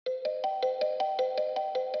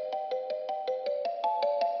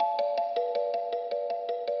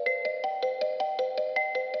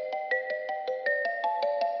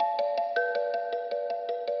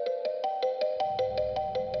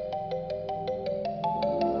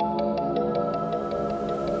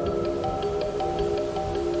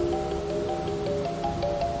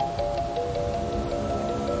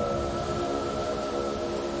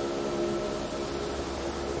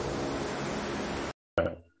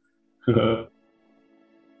All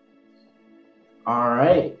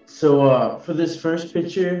right. So for this first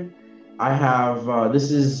picture, I have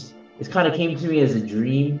this kind of came to me as a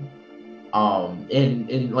dream.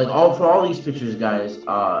 And like all for all these pictures, guys,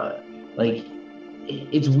 like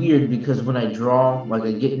it's weird because when I draw, like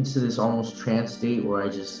I get into this almost trance state where I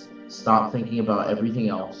just stop thinking about everything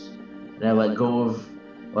else and I let go of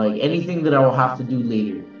like anything that I will have to do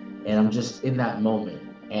later, and I'm just in that moment.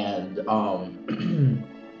 And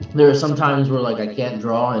there are some times where like I can't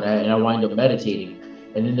draw and I wind up meditating,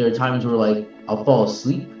 and then there are times where like I'll fall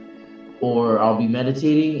asleep or I'll be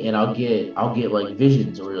meditating and I'll get like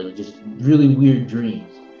visions or like just really weird dreams.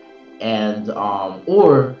 And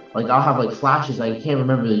or like I'll have like flashes. I can't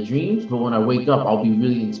remember the dreams, but when I wake up, I'll be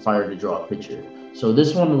really inspired to draw a picture. So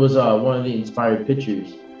this one was one of the inspired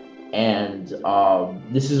pictures, and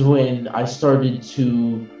this is when I started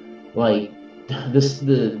to like the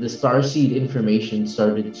starseed information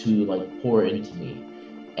started to like pour into me.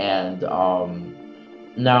 And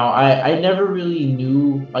now I never really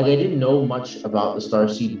knew, like I didn't know much about the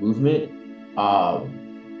starseed movement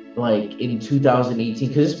like in 2018,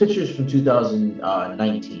 because this picture is from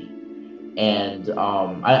 2019. And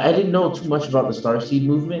I didn't know too much about the starseed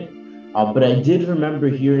movement, but I did remember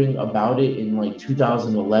hearing about it in like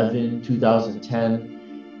 2011,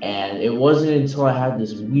 2010. And it wasn't until I had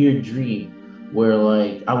this weird dream where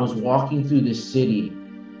like I was walking through this city,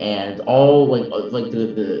 and all like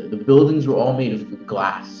the buildings were all made of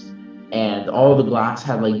glass, and all the glass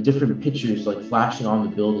had like different pictures like flashing on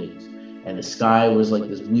the buildings, and the sky was like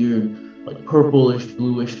this weird like purplish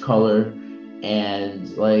bluish color. And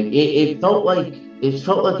like it felt like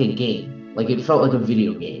a game, like it felt like a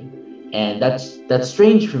video game. And that's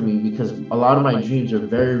strange for me because a lot of my dreams are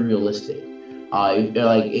very realistic.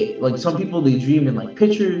 Like some people, they dream in like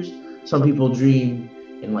pictures, some people dream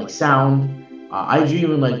in like sound. I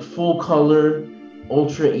dream in like full color,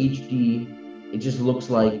 ultra HD. It just looks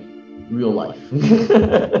like real life.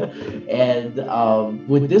 And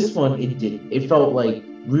with this one, it didn't. It felt like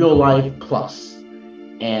real life plus.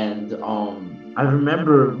 And I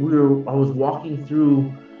remember I was walking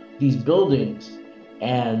through these buildings,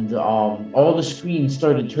 and all the screens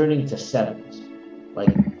started turning to sevens,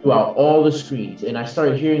 like throughout all the screens, and I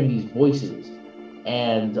started hearing these voices.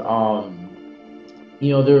 And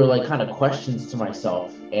there were like kind of questions to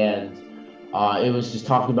myself, and it was just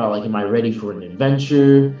talking about like, am I ready for an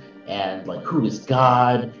adventure? And like, who is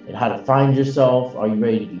God? And how to find yourself? Are you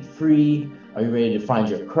ready to be free? Are you ready to find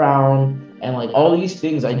your crown? And like all these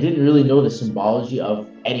things, I didn't really know the symbology of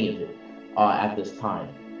any of it at this time.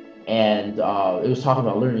 And it was talking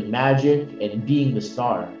about learning magic and being the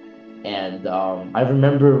star. And I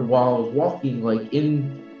remember while I was walking, like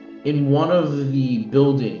in one of the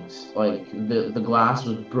buildings, like the glass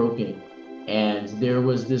was broken, and there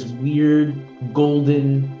was this weird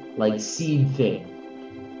golden like seed thing.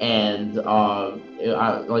 And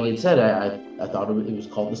like it said, I thought it was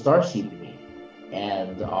called the star seed to me.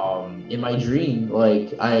 And in my dream,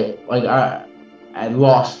 I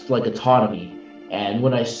lost like autonomy. And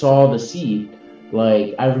when I saw the seed,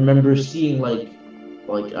 like I remember seeing like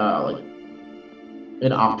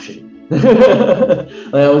an option.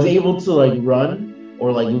 Like I was able to like run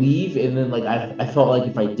or like leave, and then like I felt like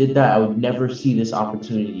if I did that, I would never see this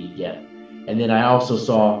opportunity again. And then I also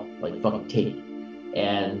saw like fucking tape.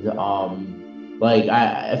 And like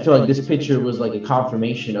I feel like this picture was like a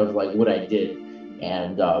confirmation of like what I did.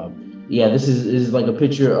 And yeah, this is like a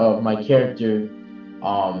picture of my character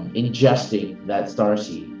ingesting that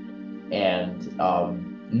starseed. And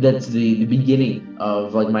that's the beginning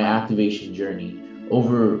of like my activation journey.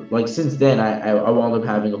 Over like since then, I wound up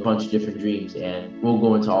having a bunch of different dreams, and we'll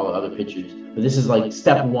go into all the other pictures. But this is like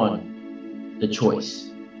step one, the choice.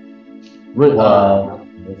 Wow.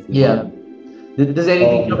 Yeah. Does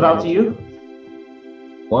anything jump out to you?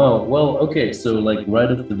 Wow. Well, okay. So, like, right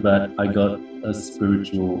off the bat, I got a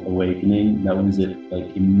spiritual awakening. That was it,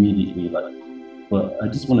 like, immediately. Like, but I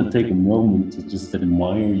just want to take a moment to just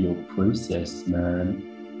admire your process, man.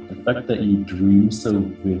 The fact that you dream so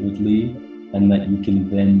vividly and that you can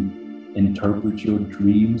then interpret your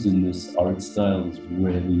dreams in this art style is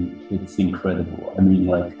really, it's incredible. I mean,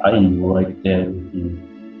 like, I am right there with you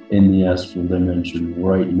in the astral dimension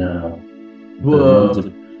right now. The amount Whoa. of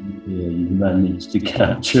detail you managed to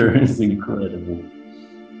capture is incredible.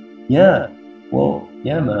 Yeah, well,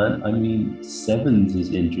 yeah, man. I mean, sevens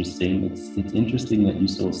is interesting. It's interesting that you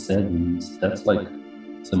saw sevens. That's like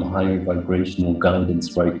some higher vibrational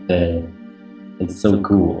guidance right there. It's so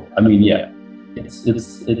cool. I mean, yeah, it's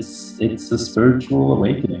a spiritual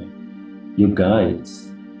awakening. Your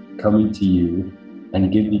guides coming to you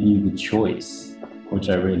and giving you the choice which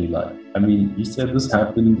I really like. I mean, you said this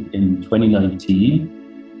happened in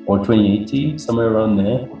 2019 or 2018, somewhere around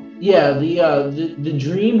there. Yeah, the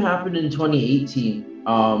dream happened in 2018.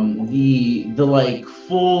 The like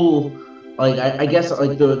full, like I guess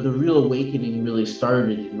like the real awakening really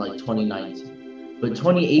started in like 2019. But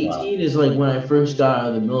 2018 is like when I first got out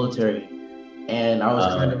of the military, and I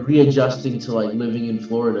was kind of readjusting to like living in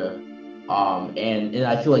Florida. And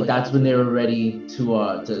I feel like that's when they were ready to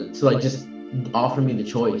like just offer me the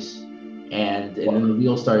choice. And then the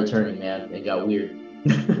wheels started turning, man. It got weird.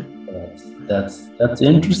 That's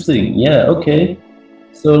interesting. Yeah, okay.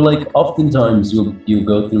 So like oftentimes you'll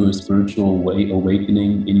go through a spiritual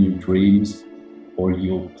awakening in your dreams, or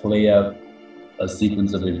you'll play out a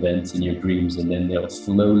sequence of events in your dreams, and then they'll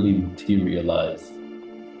slowly materialize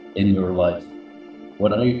in your life.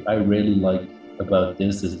 What I really like about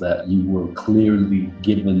this is that you were clearly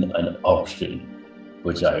given an option,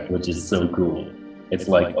 which is so cool. It's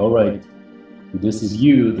like, all right, this is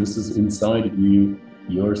you, this is inside of you,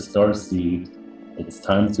 your starseed. It's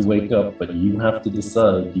time to wake up, but you have to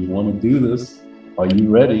decide, do you want to do this? Are you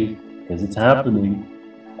ready? Because it's happening.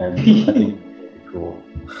 And I think it's cool.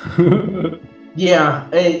 Yeah,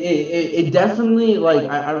 it definitely, like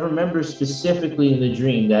I remember specifically in the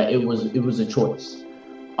dream that it was a choice.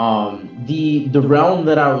 The realm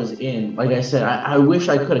that I was in, like I said, I wish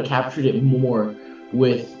I could have captured it more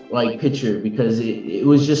with like picture, because it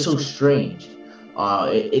was just so strange.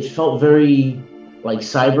 It felt very like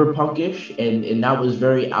cyberpunkish, and that was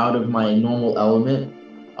very out of my normal element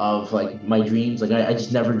of like my dreams. Like I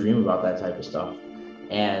just never dream about that type of stuff.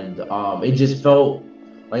 And it just felt,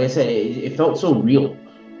 like I said, it felt so real.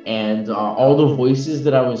 And all the voices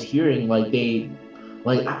that I was hearing, like I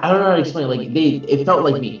don't know how to explain it. It felt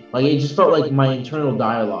like me. Like it just felt like my internal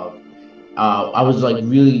dialogue. I was like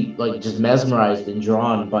really like just mesmerized and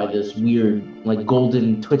drawn by this weird like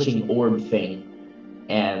golden twitching orb thing.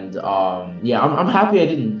 And yeah, I'm happy I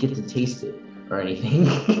didn't get to taste it or anything.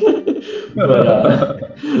 but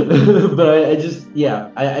but I just, yeah,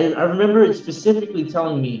 I remember it specifically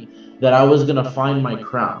telling me that I was gonna find my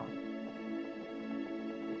crown.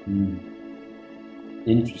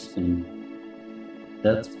 Interesting.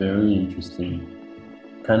 That's very interesting.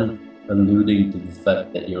 Kind of alluding to the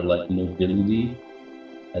fact that you're like nobility,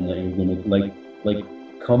 and that you're gonna like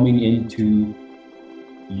coming into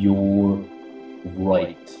your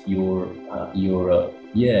right, your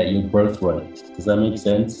birthright. Does that make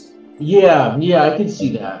sense? Yeah, I can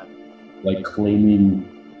see that. Like claiming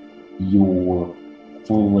your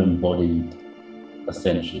full embodied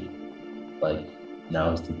ascension. Like,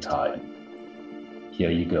 now's the time. Here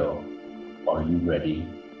you go. Are you ready?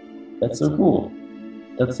 That's so cool.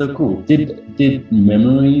 That's so cool. Did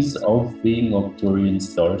memories of being Octorian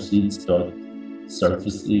starseed start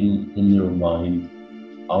surfacing in your mind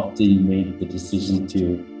after you made the decision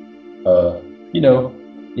to,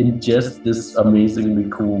 ingest this amazingly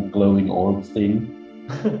cool glowing orb thing?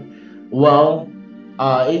 Well,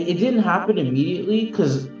 it didn't happen immediately,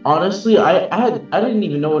 because honestly, I didn't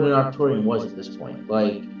even know what an Arcturian was at this point.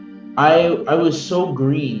 Like, I was so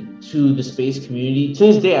green to the space community. To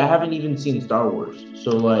this day, I haven't even seen Star Wars.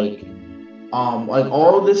 So like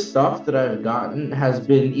all of this stuff that I've gotten has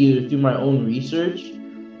been either through my own research,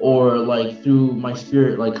 or like through my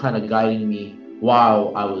spirit, like kind of guiding me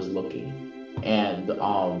while I was looking. And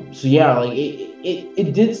so yeah, like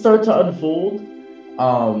it did start to unfold.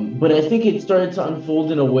 But I think it started to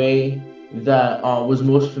unfold in a way that was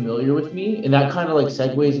most familiar with me, and that kind of like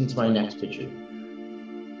segues into my next picture.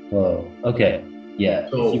 Whoa. Okay. Yeah.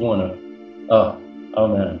 So, if you wanna. Oh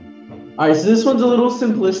man. All right. So this one's a little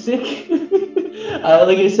simplistic.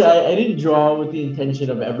 Like I said, I didn't draw with the intention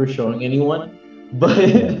of ever showing anyone, but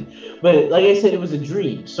but like I said, it was a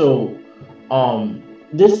dream. So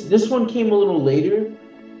this one came a little later.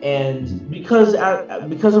 And because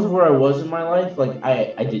of where I was in my life, like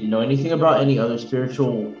I didn't know anything about any other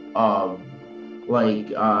spiritual,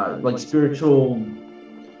 spiritual,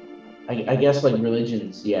 I guess like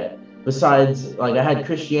religions yet. Besides, like I had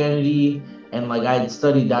Christianity, and like I had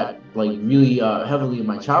studied that like really heavily in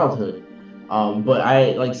my childhood. But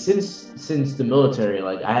I like since the military,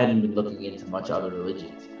 like I hadn't been looking into much other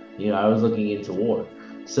religions. I was looking into war.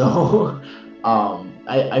 So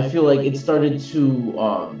I feel like it started to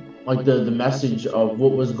like the message of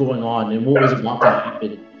what was going on and what was about to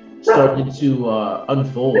happen started to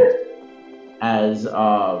unfold as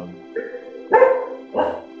the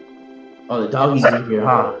doggies are here,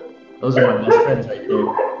 huh? Those are my best friends right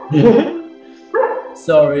there.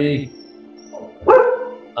 Sorry.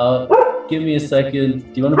 Give me a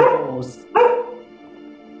second. Do you want to pause?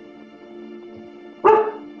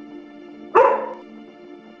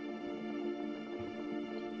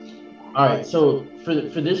 All right, so for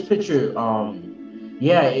this picture,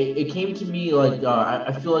 yeah, it came to me like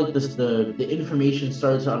I feel like the information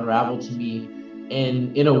started to unravel to me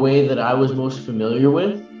in a way that I was most familiar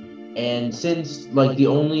with. And since like the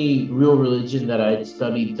only real religion that I'd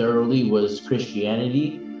studied thoroughly was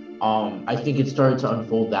Christianity, I think it started to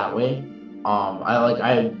unfold that way.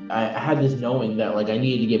 I had this knowing that like I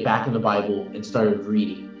needed to get back in the Bible and started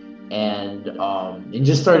reading and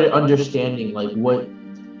just started understanding like what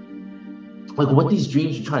these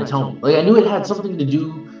dreams were trying to tell me. Like I knew it had something to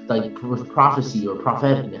do like with prophecy or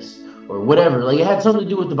propheticness or whatever. Like it had something to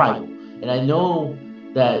do with the Bible. And I know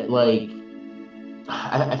that like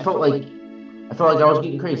I felt like I was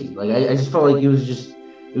getting crazy. Like I just felt like it was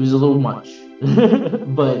a little much.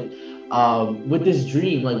 But with this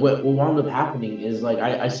dream, like what wound up happening is like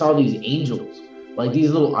I saw these angels, like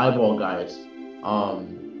these little eyeball guys.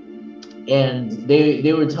 And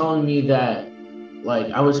they were telling me that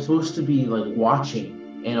like I was supposed to be like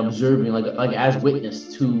watching and observing like as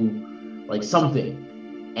witness to like something.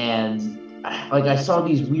 And like I saw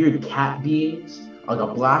these weird cat beings, like a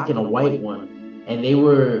black and a white one, and they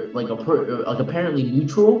were like like apparently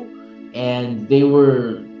neutral, and they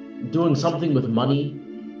were doing something with money.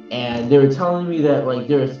 And they were telling me that like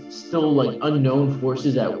there are still like unknown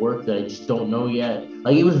forces at work that I just don't know yet.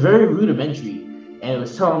 Like it was very rudimentary, and it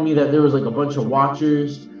was telling me that there was like a bunch of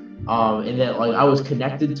watchers, and that like I was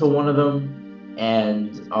connected to one of them,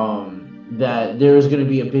 and that there was going to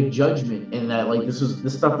be a big judgment, and that like this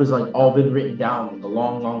stuff has like all been written down like a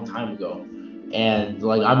long time ago, and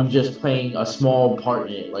like I'm just playing a small part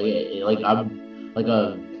in it, like I'm like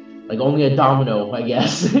a like only a domino, I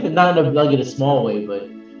guess, not in a like in a small way, but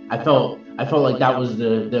I felt like that was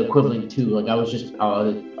the equivalent to like I was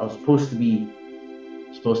supposed to be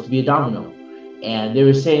a domino, and they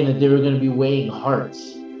were saying that they were going to be weighing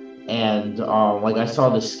hearts, and like I saw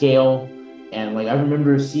the scale, and like I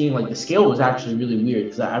remember seeing like the scale was actually really weird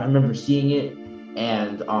because I remember seeing it,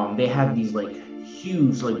 and they had these like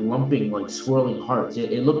huge like lumping like swirling hearts.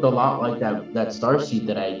 It looked a lot like that star seed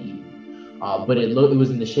that I had eaten, but it was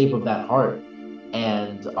in the shape of that heart.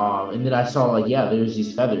 And then I saw like yeah, there's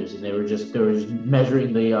these feathers, and they were just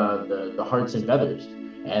measuring the hearts and feathers,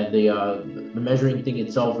 and the measuring thing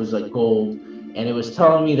itself was like gold, and it was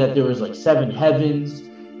telling me that there was like seven heavens,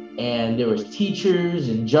 and there was teachers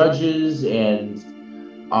and judges, and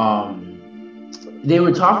they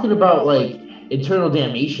were talking about like eternal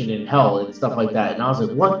damnation in hell and stuff like that, and I was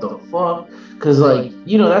like, what the fuck? Because like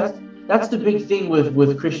that's the big thing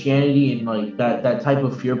with Christianity and like that type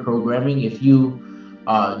of fear programming. If you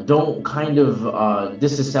don't kind of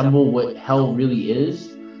disassemble what hell really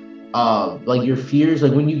is, like your fears,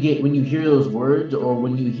 like when you hear those words or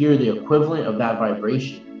when you hear the equivalent of that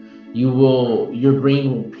vibration, your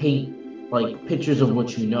brain will paint like pictures of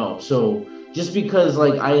what you know. So just because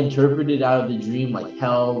like I interpreted out of the dream like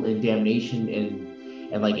hell and damnation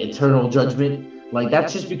and like eternal judgment, like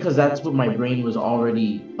that's just because that's what my brain was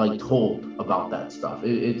already like told about that stuff.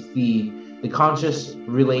 It's the conscious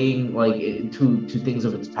relaying like to things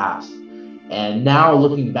of its past. And now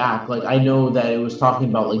looking back, like I know that it was talking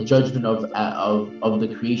about like judgment of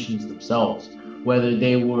the creations themselves, whether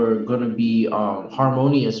they were going to be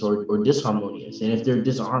harmonious or disharmonious. And if they're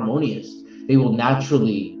disharmonious, they will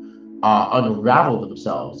naturally unravel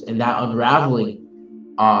themselves. And that unraveling,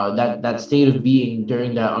 that state of being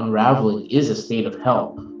during that unraveling is a state of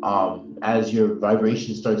hell, as your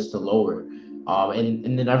vibration starts to lower.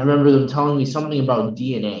 And then I remember them telling me something about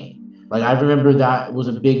DNA. Like I remember that was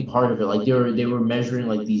a big part of it. Like they were measuring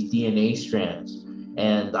like these DNA strands,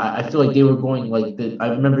 and I feel like they were going like I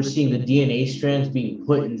remember seeing the DNA strands being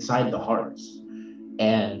put inside the hearts,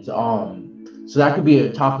 and so that could be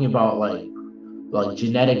talking about like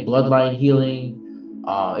genetic bloodline healing.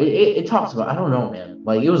 It talks about, I don't know, man.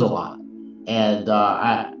 Like it was a lot, and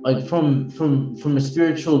I like from a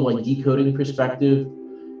spiritual like decoding perspective,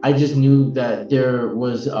 I just knew that there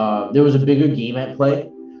was a bigger game at play,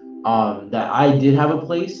 that I did have a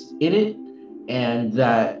place in it, and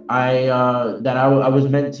that I was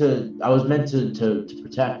meant to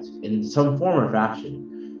protect in some form or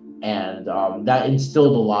fashion, and that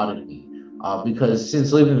instilled a lot in me, because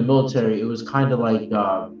since leaving the military, it was kind of like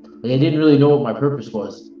I didn't really know what my purpose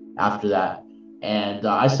was after that, and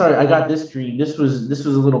I got this dream. This was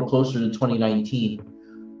a little closer to 2019,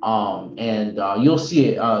 and you'll see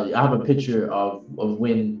it. I have a picture of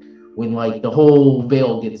when like the whole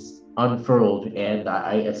veil gets unfurled, and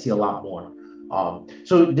I see a lot more.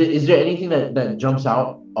 So is there anything that jumps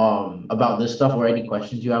out about this stuff, or any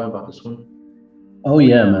questions you have about this one? Oh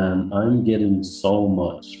yeah, man, I'm getting so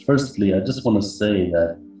much. Firstly, I just want to say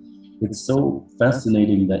that it's so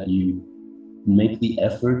fascinating that you make the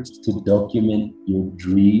effort to document your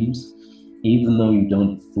dreams, even though you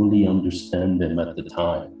don't fully understand them at the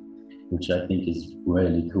time, which I think is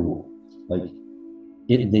really cool. Like,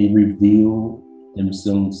 they reveal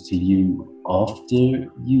themselves to you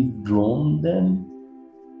after you've drawn them,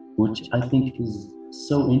 which I think is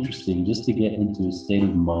so interesting, just to get into a state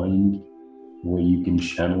of mind where you can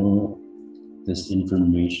channel this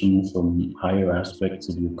information from higher aspects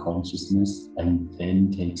of your consciousness and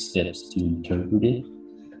then take steps to interpret it.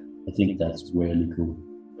 I think that's really cool.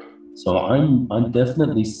 So I'm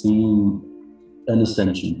definitely seeing an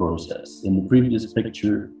ascension process. In the previous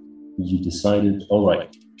picture, you decided, all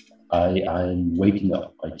right, I'm waking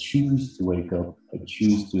up. I choose to wake up. I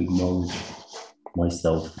choose to acknowledge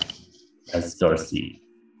myself as starseed.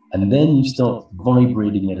 And then you start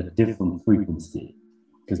vibrating at a different frequency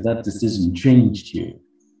because that decision changed you.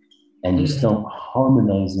 And you start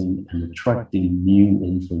harmonizing and attracting new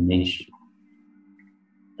information.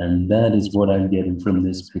 And that is what I'm getting from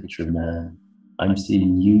this picture, man. I'm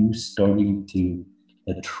seeing you starting to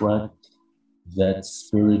attract that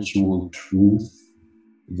spiritual truth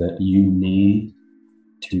that you need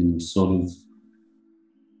to sort of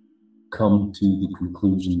come to the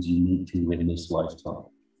conclusions you need to in this lifetime.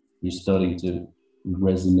 You're starting to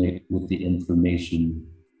resonate with the information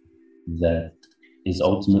that is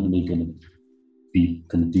ultimately going to be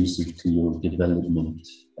conducive to your development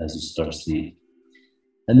as a starseed.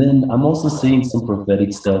 And then I'm also seeing some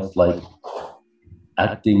prophetic stuff, like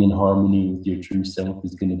acting in harmony with your true self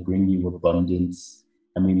is going to bring you abundance.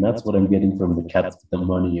 I mean, that's what I'm getting from the cat with the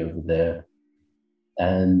money over there.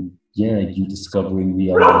 And yeah, you discovering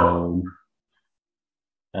the unknown.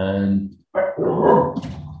 And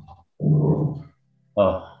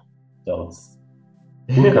dogs.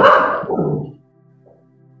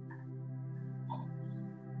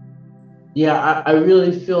 Yeah, I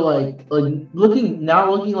really feel like looking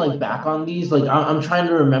like back on these, like I'm trying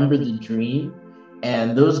to remember the dream,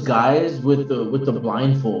 and those guys with the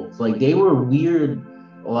blindfolds, like they were weird,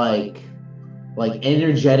 like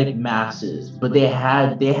energetic masses, but they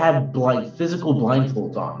had like physical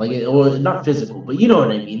blindfolds on, like, or not physical, but you know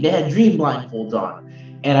what I mean. They had dream blindfolds on,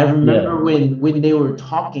 and I remember when they were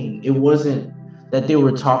talking, it wasn't that they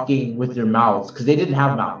were talking with their mouths, because they didn't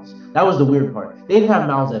have mouths. That was the weird part. They didn't have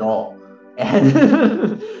mouths at all. And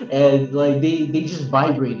and like they just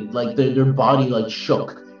vibrated, like their body like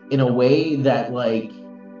shook in a way that like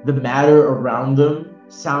the matter around them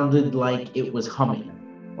sounded like it was humming,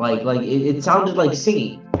 like it sounded like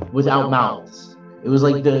singing without mouths. It was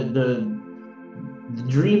like the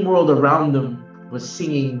dream world around them was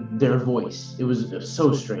singing their voice. It was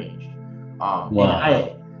so strange. Wow.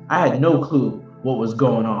 And I had no clue what was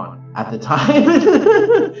going on at the time.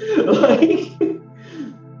 Like,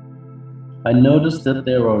 I noticed that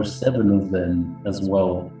there are 7 of them as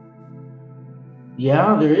well.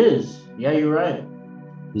 Yeah, there is. Yeah, you're right.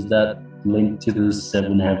 Is that linked to the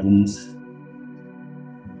 7 heavens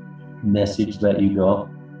message that you got?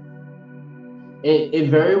 It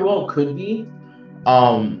very well could be.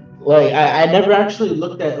 Like I never actually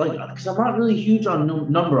looked at, like, because I'm not really huge on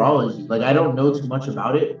numerology. Like I don't know too much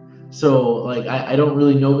about it. So like I don't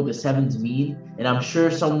really know what the 7s mean. And I'm sure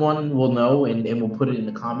someone will know and will put it in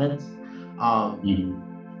the comments.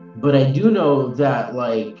 But I do know that,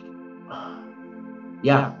 like,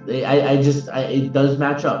 yeah, it does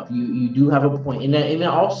match up. You do have a point. And then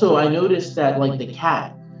also I noticed that, like, the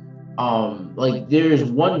cat, like there's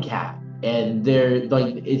one cat, and there,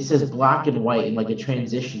 like, it says black and white and like a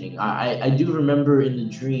transitioning. I do remember in the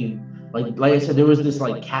dream, like I said, there was this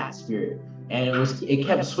like cat spirit, and it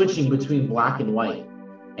kept switching between black and white,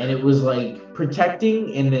 and it was like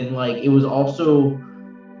protecting, and then like it was also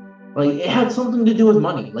like it had something to do with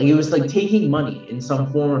money. Like it was like taking money in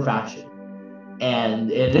some form or fashion.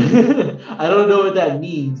 And I don't know what that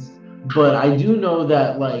means, but I do know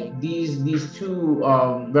that, like, these 2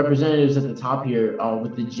 representatives at the top here,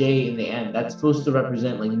 with the J in the end, that's supposed to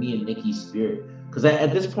represent like me and Nikki's spirit. Because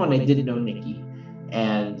at this point I didn't know Nikki,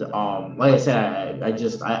 and like I said,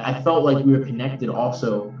 I felt like we were connected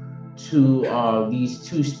also to these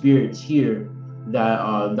 2 spirits here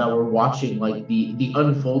that were watching like the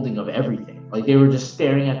unfolding of everything. Like they were just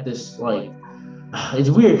staring at this, like, it's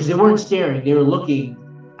weird because they weren't staring, they were looking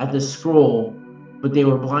at the scroll, but they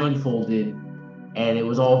were blindfolded, and it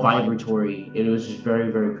was all vibratory. It was just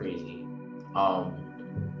very, very crazy.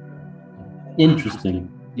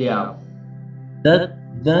 Interesting. Yeah. That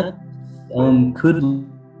could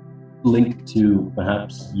link to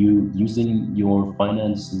perhaps you using your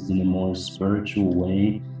finances in a more spiritual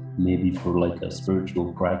way, maybe for like a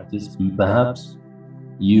spiritual practice. Perhaps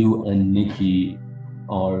you and Nikki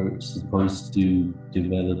are supposed to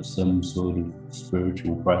develop some sort of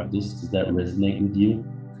spiritual practice. Does that resonate with you?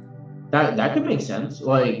 That could make sense.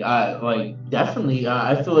 Like definitely.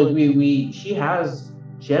 I feel like she has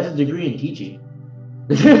a degree in teaching.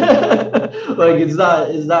 Like it's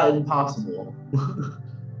not impossible.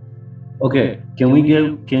 Okay, can we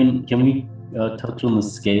touch on the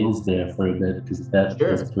scales there for a bit, because that's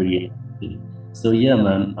pretty interesting. So yeah,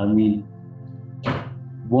 man. I mean,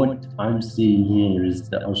 what I'm seeing here is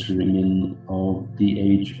the ushering in of the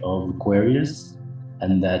age of Aquarius,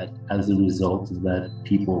 and that as a result of that,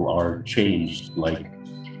 people are changed. Like,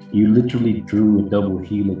 you literally drew a double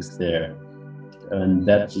helix there, and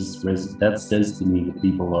that says to me that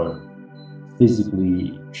people are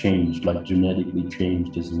physically changed, like genetically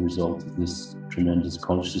changed, as a result of this tremendous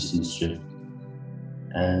consciousness shift.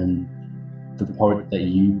 And the part that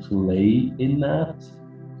you play in that,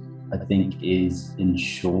 I think, is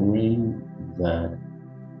ensuring that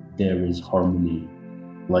there is harmony.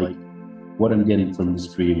 Like, what I'm getting from this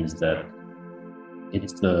dream is that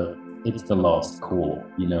it's the last call,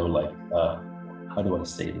 you know, like, how do I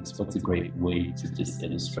say this? What's a great way to just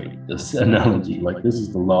illustrate this analogy? Like, this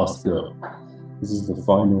is the last go. This is the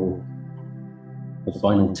final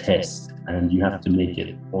test, and you have to make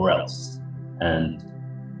it or else. And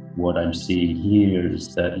what I'm seeing here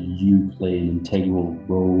is that you play an integral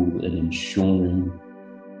role in ensuring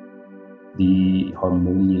the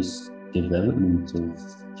harmonious development of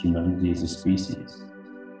humanity as a species.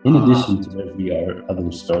 In addition to every other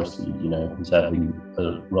starseed, you know, who's having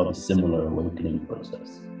a rather similar awakening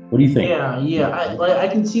process. What do you think? Yeah. I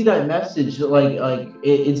can see that message.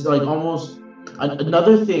 It's like almost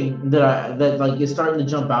another thing that like is starting to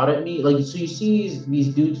jump out at me. Like, so you see these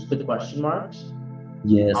dudes with the question marks.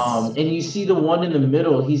 Yes. And you see the one in the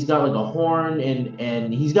middle. He's got like a horn,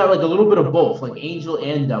 and he's got like a little bit of both, like angel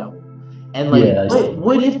and devil. And like,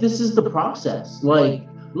 what if this is the process? Like,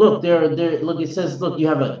 look, look, it says, look, you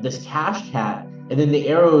have this cash cat, and then the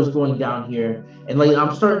arrow is going down here, and like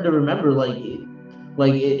I'm starting to remember,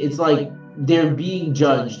 it's like they're being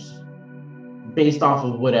judged based off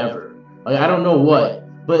of whatever. Like, I don't know what,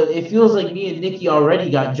 but it feels like me and Nikki already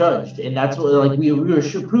got judged, and that's what, like, we were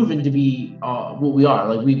proven to be what we are.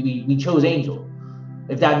 Like, we chose angel.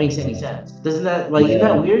 If that makes any sense. Doesn't that, like, isn't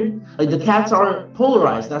that weird? Like, the cats aren't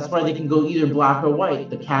polarized. That's why they can go either black or white.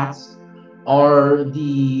 The cats are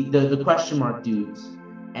the question mark dudes.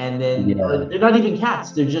 And then they're not even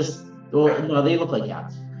cats. They're just, well, no, they look like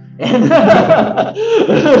cats.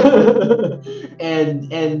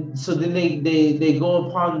 And and so then they go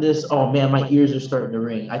upon this. Oh man, my ears are starting to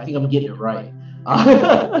ring. I think I'm getting it right.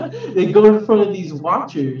 They go in front of these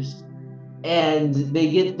watchers, and they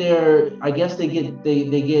get their, I guess they get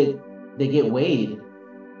weighed.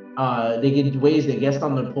 They get ways, I guess,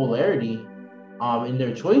 on their polarity, in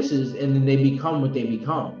their choices, and then they become what they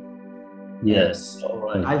become. Yes. All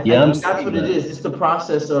right. I think that's what it is. It's the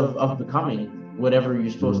process of becoming whatever you're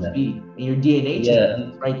supposed to be. And your DNA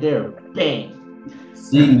changes right there. Bang.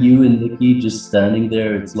 Seeing you and Nikki just standing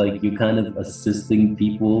there, it's like you're kind of assisting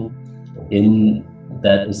people in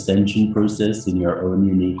that ascension process in your own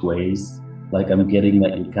unique ways. Like, I'm getting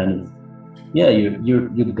that you're kind of,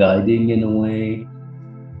 you're guiding in a way,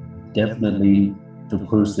 definitely, the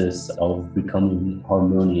process of becoming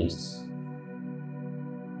harmonious.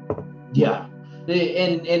 Yeah.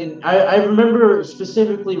 And I remember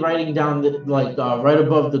specifically writing down that, like, right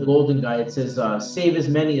above the golden guy, it says, save as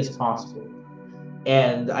many as possible.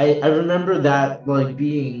 And I remember that, like,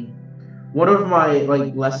 being one of my,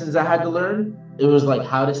 like, lessons I had to learn. It was like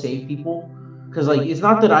how to save people. Because, like, it's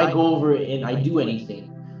not that I go over and I do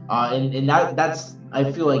anything. And that's,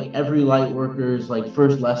 I feel like every light worker's, like,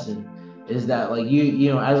 first lesson is that, like,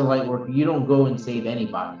 you know, as a light worker, you don't go and save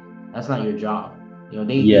anybody. That's not your job. You know,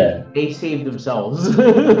 they save themselves.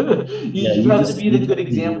 You have to be the good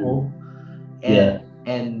example. And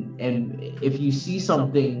if you see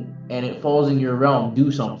something and it falls in your realm, do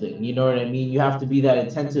something. You know what I mean? You have to be that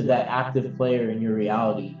attentive, that active player in your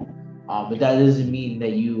reality. But that doesn't mean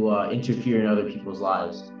that you interfere in other people's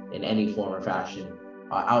lives in any form or fashion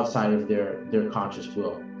outside of their conscious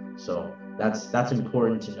will. So that's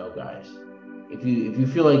important to know, guys. If you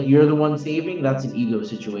feel like you're the one saving, that's an ego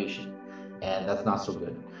situation, and that's not so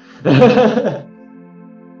good.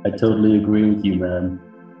 I totally agree with you, man.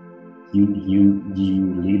 You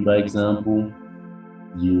lead by example.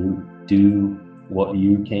 You do what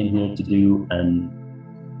you came here to do, and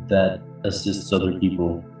that assists other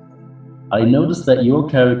people. I noticed that your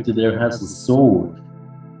character there has a sword,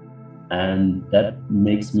 and that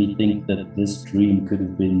makes me think that this dream could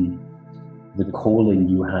have been the calling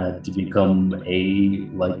you had to become a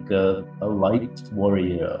light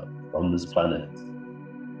warrior on this planet.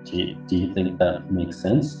 Do you think that makes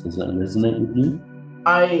sense? Does that resonate with you?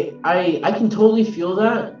 I can totally feel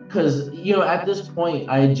that because at this point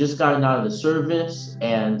I had just gotten out of the service,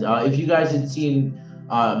 and if you guys had seen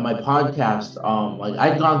my podcast, like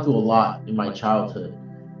I'd gone through a lot in my childhood,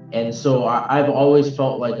 and so I've always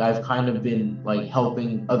felt like I've kind of been like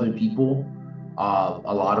helping other people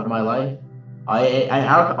a lot of my life.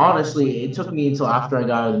 Honestly, it took me until after I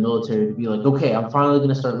got out of the military to be like, okay, I'm finally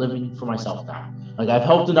gonna start living for myself now. Like I've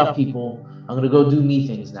helped enough people. I'm gonna go do me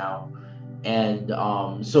things now. And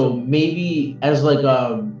so maybe as like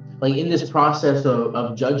in this process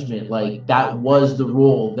of judgment, like that was the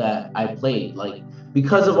role that I played. Like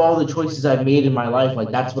because of all the choices I've made in my life,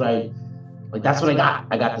 that's what I got.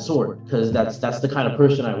 I got the sword because that's the kind of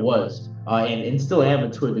person I was, and still am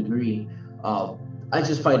to a degree. I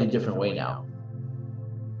just fight a different way now.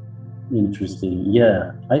 Interesting.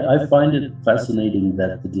 Yeah, I find it fascinating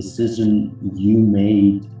that the decision you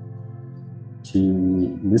made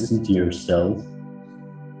to listen to yourself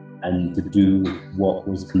and to do what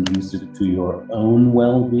was conducive to your own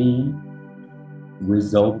well-being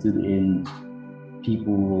resulted in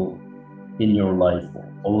people in your life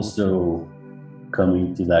also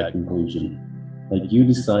coming to that conclusion. Like you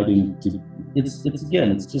deciding to, it's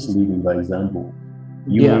just leading by example.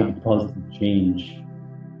 You Yeah. made a positive change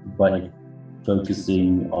by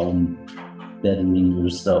focusing on bettering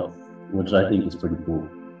yourself, which I think is pretty cool.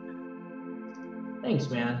 Thanks,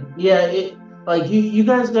 man. Yeah, like you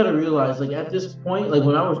guys got to realize, like at this point, like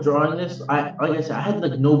when I was drawing this, like I said, I had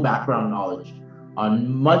like no background knowledge on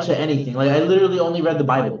much of anything. Like I literally only read the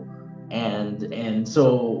Bible, and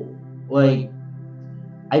so like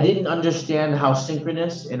I didn't understand how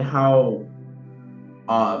synchronous and how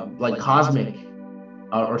like cosmic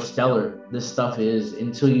or stellar this stuff is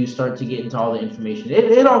until you start to get into all the information.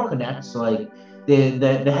 It all connects, like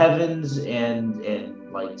the heavens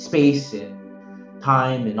and like space and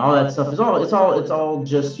time and all that stuff is all it's all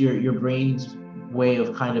just your brain's way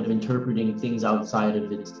of kind of interpreting things outside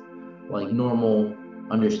of its like normal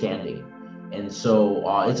understanding. And so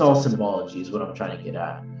it's all symbology is what I'm trying to get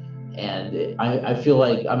at. And I feel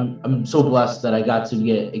like I'm so blessed that I got to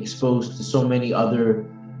get exposed to so many other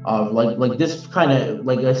like this kind of,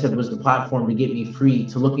 like I said, was the platform to get me free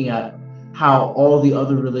to looking at how all the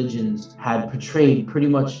other religions had portrayed pretty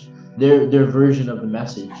much their version of the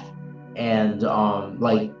message. And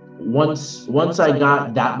like once I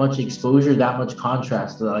got that much exposure, that much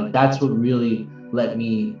contrast, like that's what really let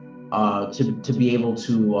me to be able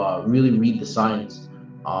to really read the signs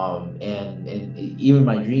and even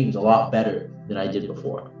my dreams a lot better than I did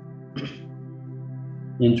before.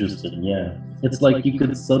 Interesting, yeah. It's like you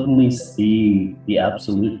could suddenly see the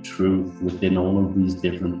absolute truth within all of these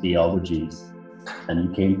different theologies, and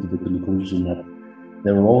you came to the conclusion that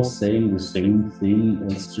they were all saying the same thing.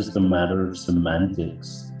 It's just a matter of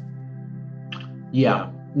semantics.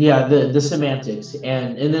 Yeah, the semantics,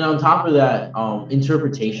 and then on top of that,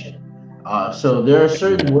 interpretation. So there are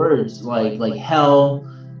certain words like hell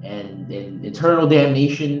and eternal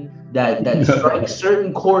damnation that strike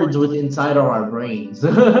certain chords with inside of our brains.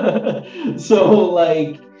 So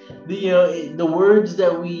like the words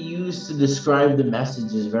that we use to describe the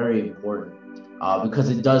message is very important because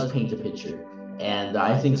it does paint a picture, and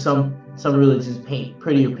I think some religions paint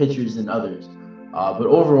prettier pictures than others. But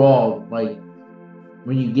overall, like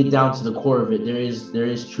when you get down to the core of it, there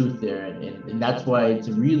is truth there, and that's why it's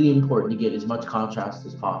really important to get as much contrast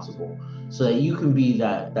as possible, so that you can be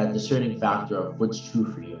that discerning factor of what's true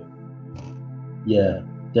for you. Yeah,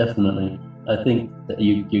 definitely. I think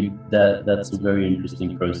that that's a very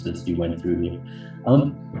interesting process you went through here.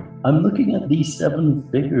 I'm looking at these 7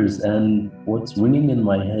 figures, and what's ringing in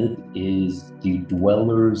my head is the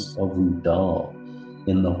dwellers of Udal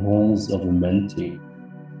in the halls of Amenti,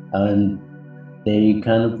 and they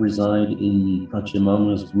kind of reside in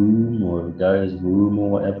Pachamama's room or Gaia's room or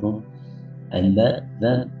whatever, and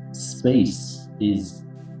that space is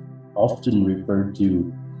often referred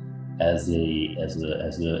to as a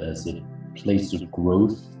place of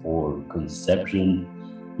growth or conception.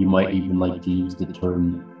 You might even like to use the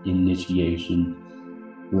term initiation,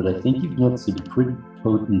 but I think you've got some pretty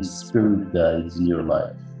potent spirit guides in your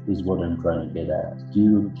life, is what I'm trying to get at. Do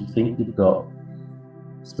you think you've got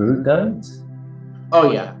spirit guides? Oh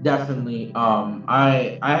yeah, definitely.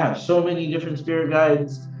 I have so many different spirit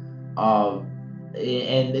guides,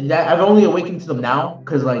 and that I've only awakened to them now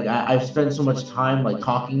because like I've spent so much time like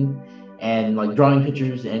talking and like drawing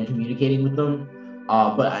pictures and communicating with them.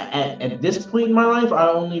 But at this point in my life, I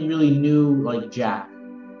only really knew like Jack,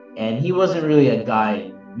 and he wasn't really a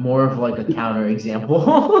guide, more of like a counter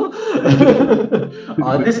example.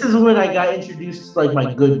 This is when I got introduced to like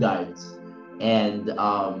my good guides, and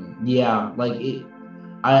yeah, like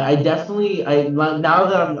I definitely now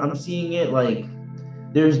that I'm seeing it, like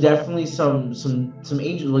there's definitely some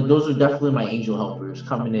angel, like those are definitely my angel helpers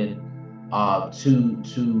coming in to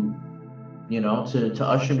to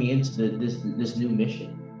usher me into this new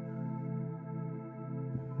mission.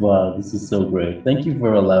 Wow, this is so great. Thank you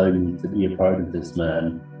for allowing me to be a part of this,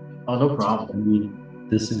 man. Oh, no I problem. mean,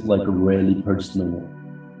 this is like a really personal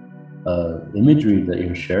imagery that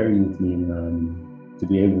you're sharing with me, man. To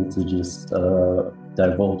be able to just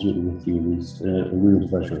divulge it with you is a real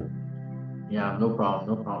pleasure. Yeah, no problem,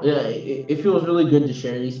 no problem. Yeah, it feels really good to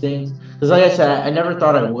share these things because, like I said, I never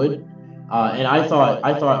thought I would, and I thought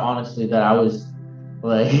honestly that I was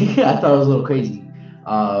like I thought I was a little crazy,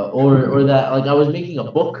 or that like I was making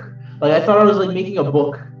a book. Like I thought I was like making a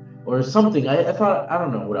book or something. I thought I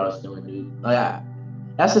don't know what I was doing, dude.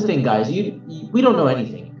 That's the thing, guys. We don't know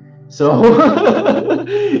anything. So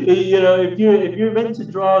if you're meant to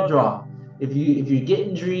draw. If you're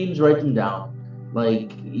getting dreams, write them down.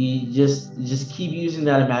 Like you just keep using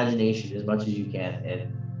that imagination as much as you can,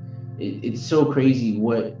 and it's so crazy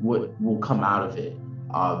what will come out of it.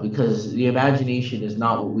 Because the imagination is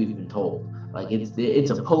not what we've been told. Like it's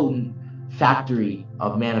a potent factory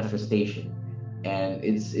of manifestation, and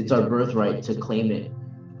it's our birthright to claim it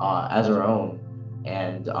as our own,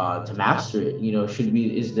 and to master it. Should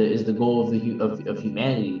be is the goal of of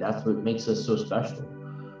humanity. That's what makes us so special.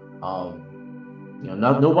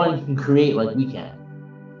 Nobody can create like we can.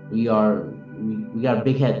 We got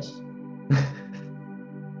big heads.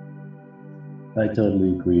 I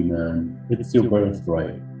totally agree, man. It's your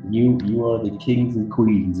birthright. You are the kings and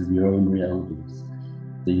queens of your own realities.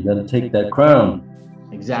 So you gotta take that crown.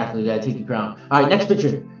 Exactly, you gotta take the crown. All right, next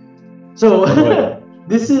picture. So Right.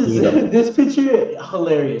 this picture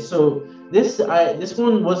hilarious. So this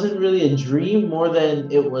one wasn't really a dream more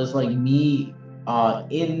than it was like me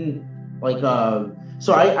in like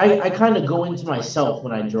so I kind of go into myself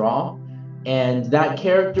when I draw, and that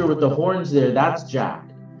character with the horns there, that's Jack,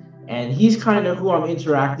 and he's kind of who I'm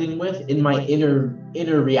interacting with in my inner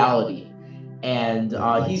reality, and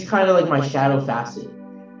he's kind of like my shadow facet,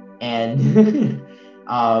 and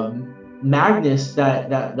Magnus,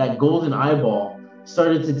 that golden eyeball,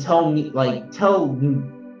 started to tell me, like, tell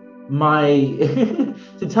my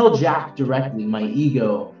to tell Jack directly, my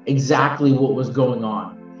ego, exactly what was going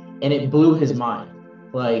on, and it blew his mind.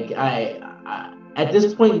 Like I at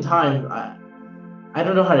this point in time, I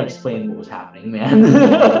don't know how to explain what was happening, man.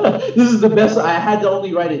 This is the best. I had to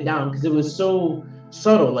only write it down because it was so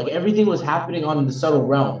subtle. Like everything was happening on the subtle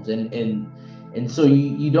realms, and so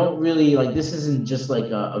you don't really like. This isn't just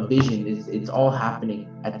like a vision. It's all happening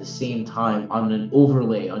at the same time on an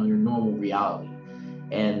overlay on your normal reality.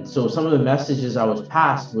 And so some of the messages I was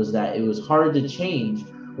passed was that it was hard to change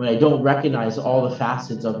when I don't recognize all the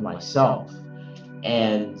facets of myself.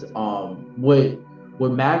 And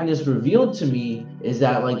what Magnus revealed to me is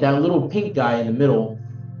that like that little pink guy in the middle,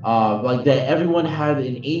 like that everyone had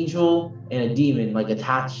an angel and a demon like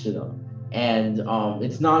attached to them, and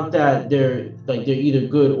it's not that they're either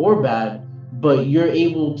good or bad, but you're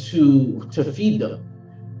able to feed them,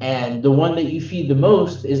 and the one that you feed the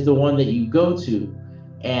most is the one that you go to.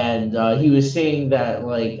 And he was saying that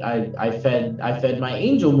like I fed my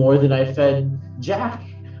angel more than I fed Jack,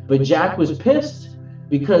 but Jack was pissed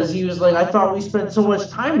because he was like, I thought we spent so much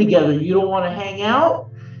time together. You don't want to hang out?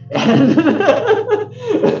 And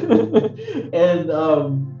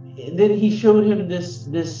and then he showed him this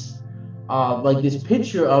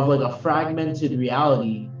picture of like a fragmented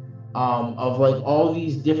reality, of like all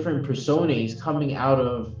these different personas coming out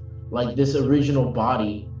of like this original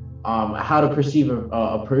body, how to perceive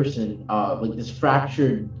a person, like this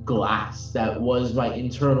fractured glass that was my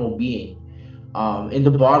internal being. In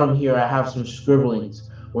the bottom here, I have some scribblings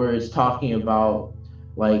where it's talking about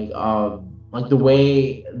like the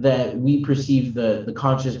way that we perceive the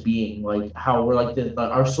conscious being, like how we're like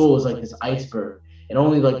our soul is like this iceberg, and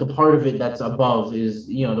only like the part of it that's above is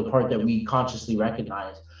the part that we consciously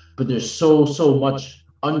recognize, but there's so much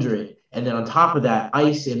under it, and then on top of that,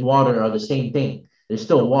 ice and water are the same thing. There's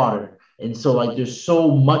still water, and so like there's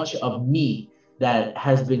so much of me that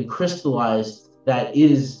has been crystallized that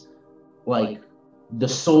is like the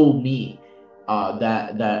soul me,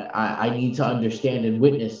 that I need to understand and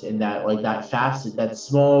witness, and that like that facet, that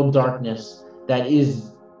small darkness that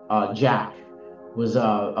is Jack, was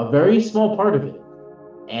a very small part of it,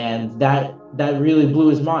 and that really blew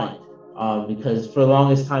his mind, because for the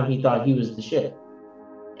longest time he thought he was the shit,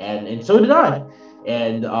 and so did I.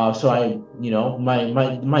 And so I,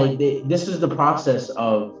 this is the process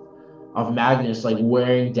of Magnus, like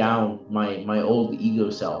wearing down my old ego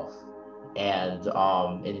self and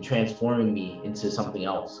transforming me into something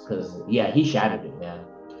else. Because yeah, he shattered it, man.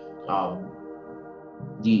 Um,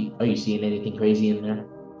 are you seeing anything crazy in there?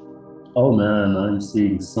 Oh man, I'm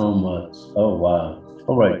seeing so much. Oh wow.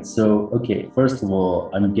 All right. So, okay, first of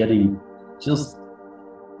all, I'm getting just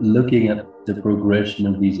looking at the progression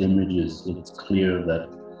of these images, it's clear that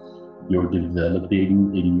you're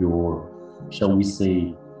developing in your, shall we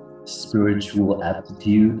say, spiritual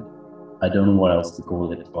aptitude. I don't know what else to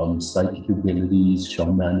call it. Psychic abilities,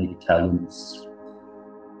 shamanic talents.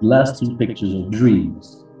 Last two pictures are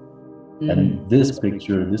dreams. And this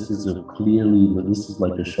picture, this is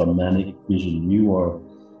like a shamanic vision. You're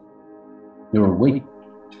awake,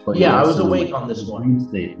 but Yeah, you're I was also awake on this one. dream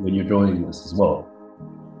state when you're drawing this as well.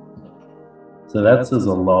 So that says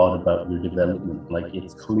a lot about your development. Like,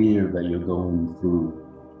 it's clear that you're going through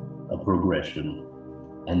a progression,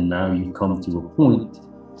 and now you've come to a point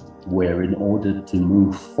where, in order to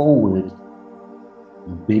move forward,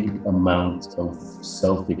 a big amount of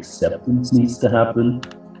self-acceptance needs to happen.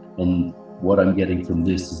 And what I'm getting from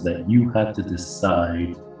this is that you have to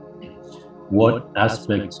decide what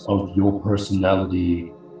aspects of your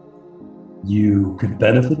personality you could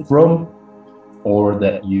benefit from, or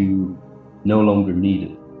that you no longer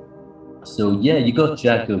need it. So yeah, you got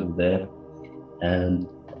Jack over there, and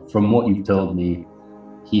from what you've told me,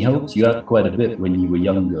 he helped you out quite a bit when you were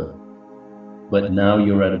younger, but now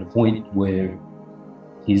you're at a point where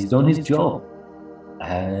he's done his job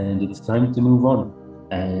and it's time to move on,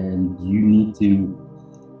 and you need to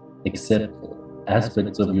accept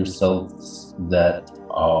aspects of yourself that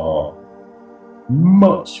are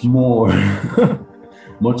much more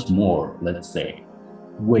much more, let's say,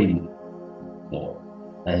 way more.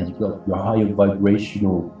 And you've got your higher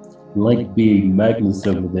vibrational, like being Magnus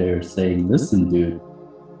over there saying, listen dude,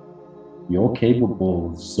 you're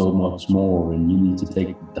capable of so much more, and you need to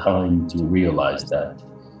take time to realize that.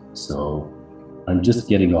 So I'm just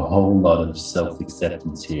getting a whole lot of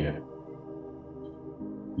self-acceptance here.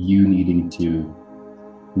 You needing to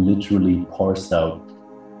literally parse out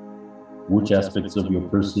which aspects of your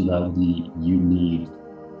personality you need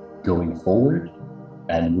going forward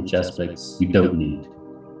and which aspects you don't need.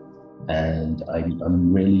 And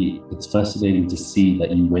I'm really, it's fascinating to see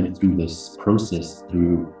that you went through this process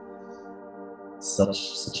through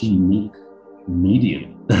such a unique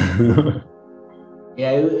medium.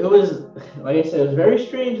 Yeah, it was, like I said, it was very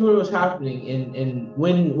strange when it was happening. And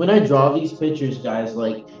when I draw these pictures, guys,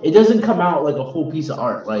 like, it doesn't come out like a whole piece of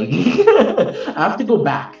art. Like I have to go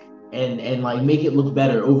back and like make it look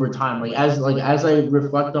better over time. Like as I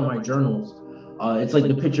reflect on my journals, it's like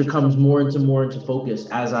the picture comes more into focus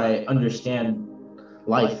as I understand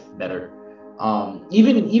life better.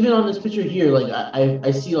 Even on this picture here, like I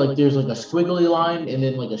see like there's like a squiggly line and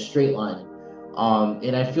then like a straight line.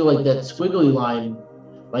 And I feel like that squiggly line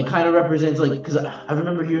like kind of represents, like, because I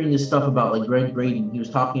remember hearing this stuff about like Greg Brady. He was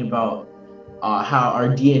talking about how our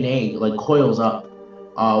DNA like coils up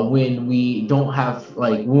when we don't have,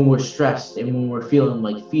 like, when we're stressed and when we're feeling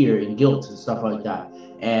like fear and guilt and stuff like that.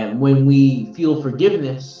 And when we feel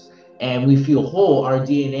forgiveness and we feel whole, our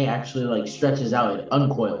DNA actually like stretches out, it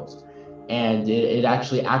uncoils, and it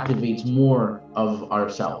actually activates more of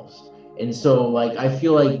ourselves. And so like I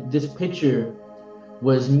feel like this picture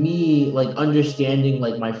was me like understanding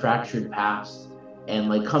like my fractured past and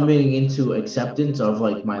like coming into acceptance of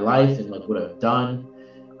like my life and like what I've done,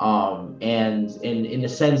 and in a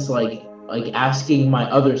sense like asking my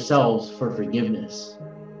other selves for forgiveness.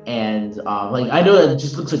 And like I know that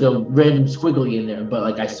just looks like a random squiggly in there, but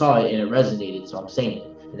like I saw it and it resonated, so I'm saying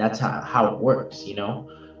it, and that's how it works, you know.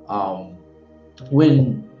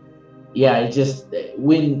 When yeah, it just,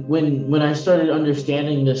 when I started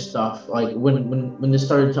understanding this stuff, like when this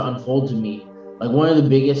started to unfold to me, like one of the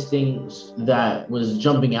biggest things that was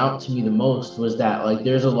jumping out to me the most was that like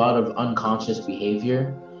there's a lot of unconscious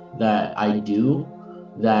behavior that I do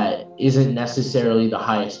that isn't necessarily the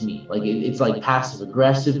highest me. Like it's like passive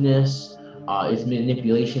aggressiveness, it's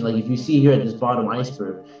manipulation. Like if you see here at this bottom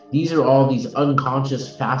iceberg, these are all these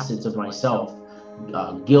unconscious facets of myself: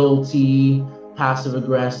 guilty, passive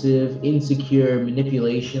aggressive, insecure,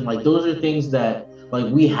 manipulation. Like those are things that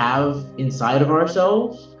like we have inside of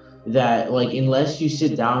ourselves that like unless you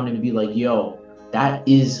sit down and be like, yo, that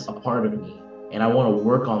is a part of me and I want to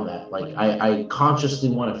work on that. Like I consciously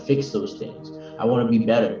want to fix those things. I want to be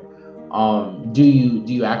better. Do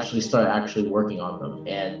you actually start actually working on them?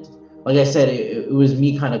 And like I said, it was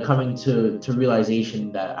me kind of coming to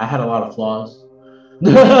realization that I had a lot of flaws.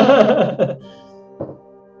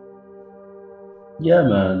 Yeah,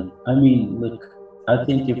 man. I mean, look, I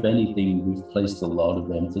think if anything, we've placed a lot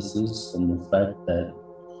of emphasis on the fact that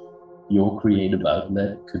your creative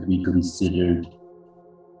outlet could be considered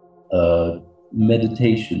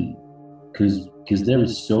meditation, because there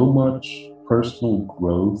is so much personal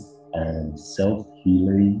growth and self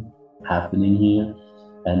healing happening here,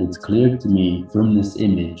 and it's clear to me from this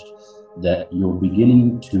image that you're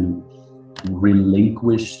beginning to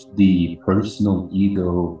relinquish the personal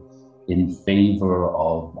ego in favor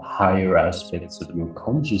of higher aspects of your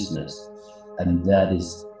consciousness. And that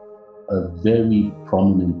is a very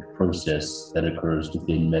prominent process that occurs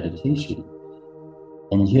within meditation.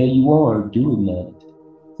 And here you are doing that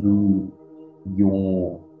through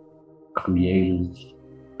your creative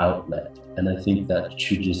outlet. And I think that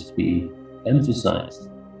should just be emphasized.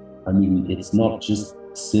 I mean, it's not just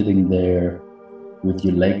sitting there with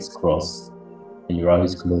your legs crossed and your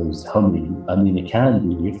eyes closed humming. I mean, it can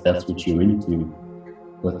be if that's what you're into,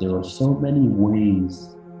 but there are so many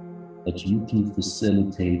ways that you can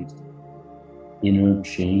facilitate inner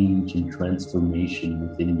change and transformation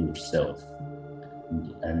within yourself.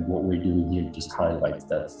 And what we're doing here just highlights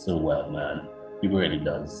that so well, man. It really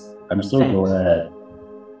does. I'm so Thanks. glad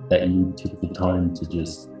that you took the time to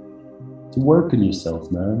just to work on yourself,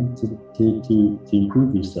 man, to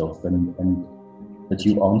improve yourself, and that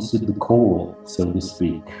you answered the call, so to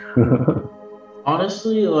speak.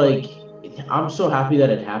 Honestly, like, I'm so happy that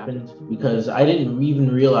it happened because I didn't even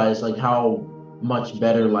realize like how much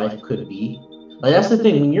better life could be. Like that's the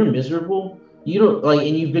thing, when you're miserable, you don't like,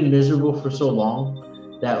 and you've been miserable for so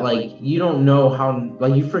long that like you don't know how,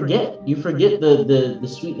 like you forget the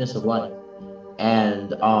sweetness of life.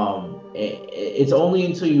 And it's only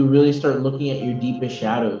until you really start looking at your deepest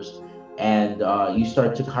shadows and you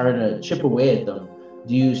start to kind of chip away at them,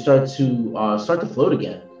 do you start to float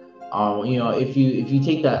again. If you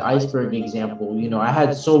take that iceberg example, I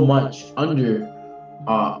had so much under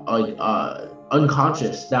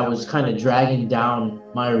unconscious that was kind of dragging down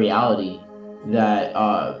my reality that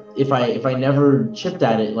if I never chipped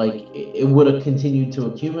at it, like it would have continued to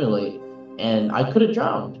accumulate, and I could have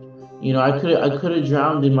drowned. I could have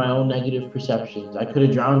drowned in my own negative perceptions. I could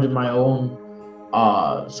have drowned in my own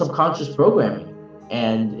subconscious programming.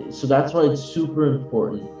 And so that's why it's super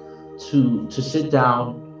important to sit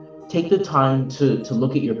down, take the time to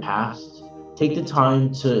look at your past, take the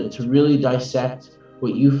time to really dissect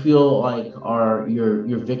what you feel like are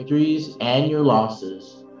your victories and your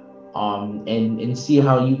losses, and see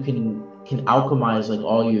how you can alchemize like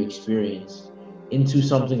all your experience into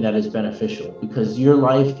something that is beneficial, because your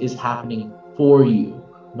life is happening for you,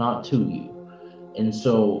 not to you. And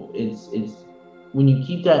so it's when you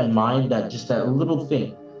keep that in mind, that just that little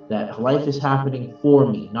thing, that life is happening for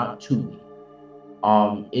me, not to me,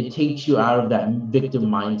 it takes you out of that victim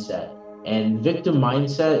mindset. And victim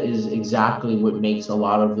mindset is exactly what makes a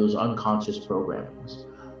lot of those unconscious programmings.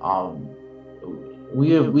 um,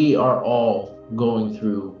 we are all going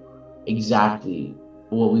through exactly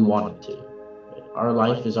what we wanted to. Our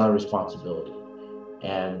life is our responsibility,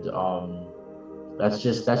 and that's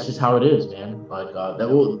just how it is, man. Like that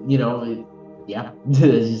will, yeah, that's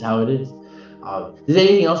just how it is. Does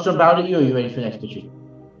anything else jump out at you? Or are you ready for the next picture?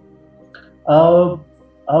 uh,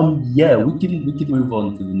 yeah, we can move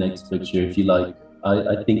on to the next picture if you like.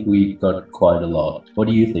 I think we got quite a lot. What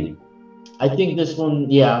do you think? I think this one,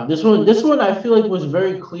 yeah, this one, I feel like was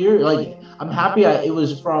very clear. Like, I'm happy it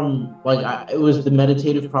was from like it was the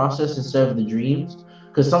meditative process instead of the dreams,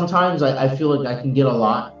 because sometimes I feel like I can get a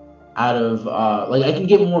lot out of like I can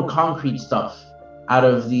get more concrete stuff out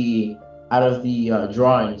of the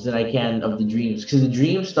drawings than I can of the dreams, because the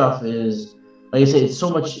dream stuff is, like I said, it's a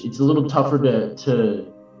little tougher to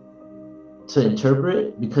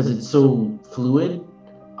interpret because it's so fluid.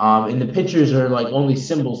 And the pictures are like only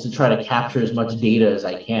symbols to try to capture as much data as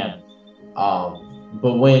I can.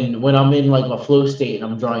 But when I'm in like a flow state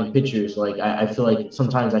and I'm drawing pictures, like I feel like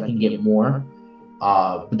sometimes I can get more.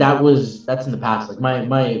 But that's in the past. Like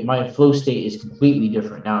my flow state is completely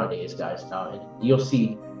different nowadays, guys. Now, and you'll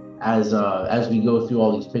see as we go through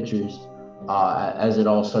all these pictures, as it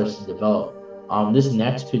all starts to develop. This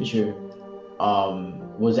next picture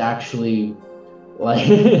was actually like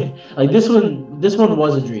like this one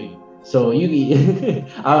was a dream. So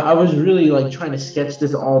I was really like trying to sketch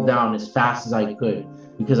this all down as fast as I could,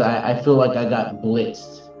 because I feel like I got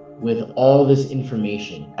blitzed with all this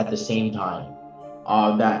information at the same time.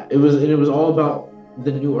 That it was all about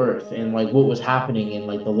the new earth and like what was happening and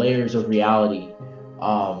like the layers of reality,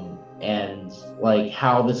 and like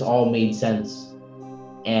how this all made sense.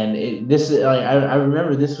 And I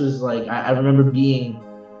remember this was like I remember being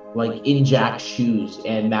like in Jack's shoes,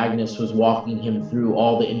 and Magnus was walking him through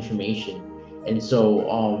all the information. And so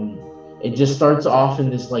it just starts off in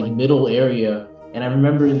this like middle area. And I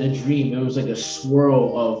remember in the dream it was like a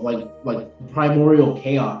swirl of like primordial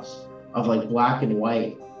chaos of like black and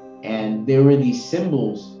white, and there were these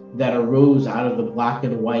symbols that arose out of the black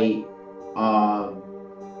and white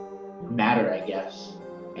matter, I guess.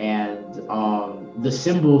 And the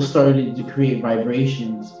symbols started to create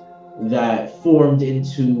vibrations that formed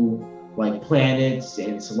into like planets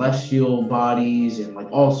and celestial bodies and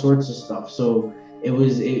like all sorts of stuff. So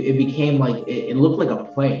it became like it looked like a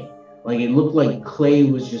play. Like it looked like clay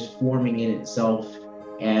was just forming in itself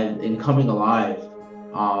and coming alive.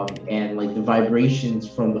 And like the vibrations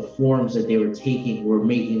from the forms that they were taking were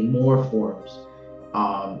making more forms.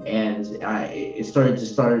 And it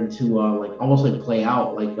started to like almost like play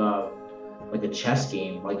out like a chess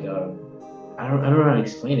game. Like I don't know how to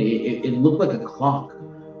explain it. It looked like a clock,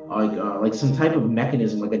 like some type of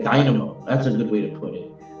mechanism, like a dynamo. That's a good way to put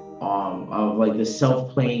it. Of like the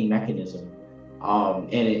self-playing mechanism.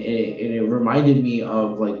 And it reminded me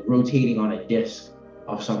of like rotating on a disc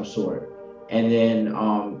of some sort. And then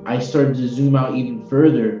I started to zoom out even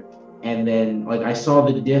further, and then like I saw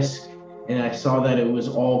the disc, and I saw that it was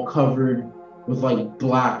all covered with like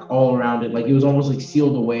black all around it, like it was almost like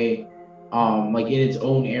sealed away, like in its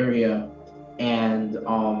own area. And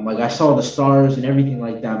like I saw the stars and everything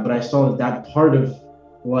like that, but I saw that part of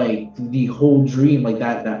like the whole dream, like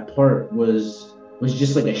that part was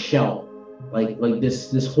just like a shell, like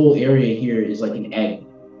this whole area here is like an egg.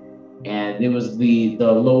 And it was the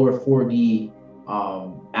lower 4D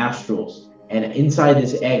astrals. And inside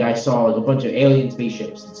this egg, I saw like a bunch of alien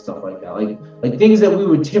spaceships and stuff like that, like things that we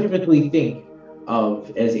would typically think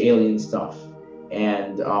of as alien stuff.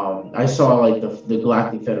 And I saw like the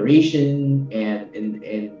Galactic Federation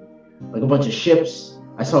and like a bunch of ships.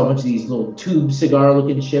 I saw a bunch of these little tube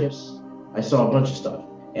cigar-looking ships. I saw a bunch of stuff,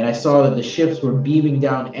 and I saw that the ships were beaming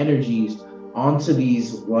down energies onto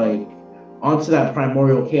these onto that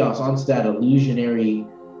primordial chaos, onto that illusionary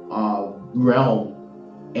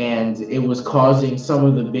realm, and it was causing some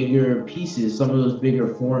of the bigger pieces, some of those bigger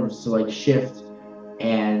forms to like shift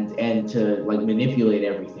and to like manipulate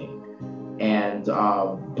everything. And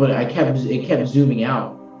but it kept zooming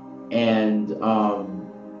out, and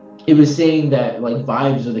it was saying that like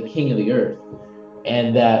vibes are the king of the earth,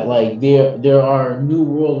 and that like there are new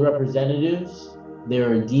world representatives.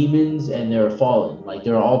 There are demons and there are fallen. Like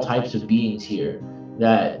there are all types of beings here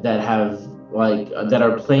that have like that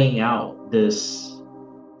are playing out this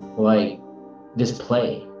play,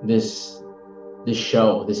 this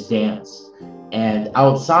show, this dance. And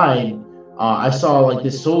outside, I saw like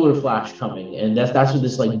this solar flash coming, and that's what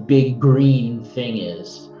this like big green thing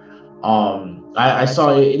is. I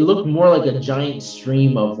saw it looked more like a giant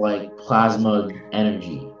stream of like plasma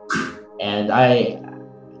energy, and I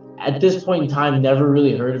at this point in time never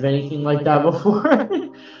really heard of anything like that before.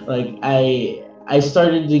 Like I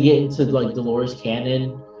started to get into like Dolores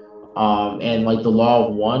Cannon and like the law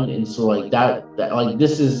of one, and so like that like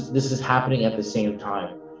this is happening at the same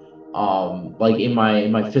time, like in my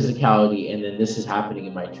physicality, and then this is happening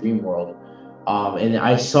in my dream world. And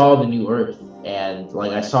I saw the new earth, and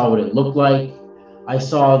like I saw what it looked like. I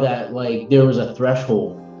saw that like there was a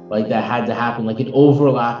threshold like that had to happen, like an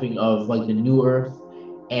overlapping of like the new earth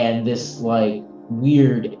and this like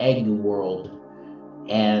weird egg world.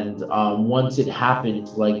 And once it happened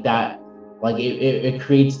like that, like it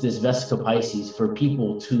creates this Vesica Pisces for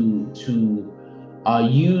people to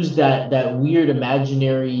use that weird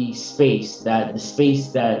imaginary space, the space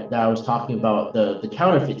that I was talking about, the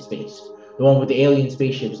counterfeit space, the one with the alien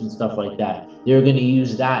spaceships and stuff like that. They're going to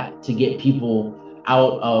use that to get people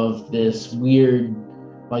out of this weird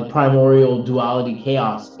like primordial duality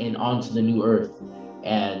chaos and onto the new earth.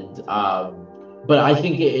 And but I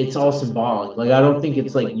think it's all symbolic. Like I don't think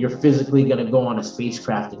it's like you're physically going to go on a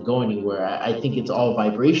spacecraft and go anywhere. I think it's all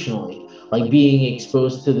vibrationally. Like being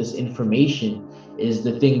exposed to this information is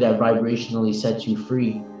the thing that vibrationally sets you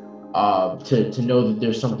free, to know that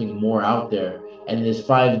there's something more out there. And this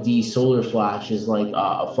 5D solar flash is like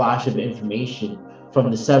a flash of information from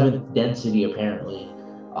the 7th density, apparently.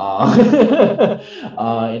 And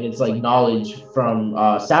it's like knowledge from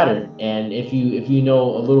Saturn. And if you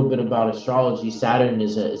know a little bit about astrology, Saturn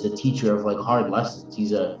is a teacher of like hard lessons.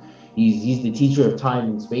 He's the teacher of time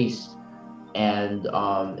and space. And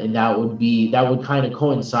that would kind of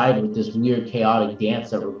coincide with this weird chaotic dance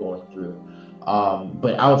that we're going through.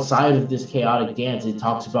 But outside of this chaotic dance, it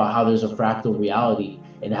talks about how there's a fractal reality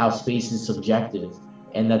and how space is subjective,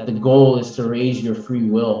 and that the goal is to raise your free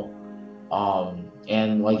will.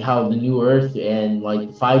 and like how the new Earth and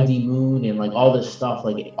like 5D moon and like all this stuff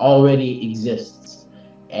like it already exists,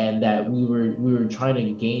 and that we were trying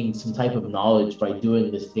to gain some type of knowledge by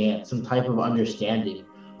doing this dance, some type of understanding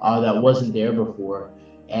that wasn't there before.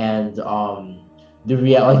 And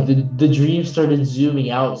the dream started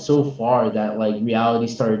zooming out so far that like reality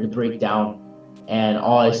started to break down, and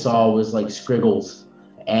all I saw was like scriggles,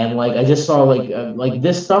 and like I just saw like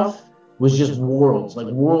this stuff was just worlds, like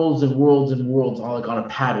worlds and worlds and worlds, all like on a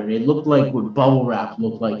pattern. It looked like what bubble wrap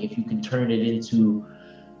looked like if you could turn it into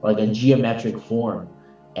like a geometric form,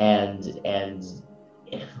 and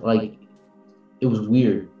like it was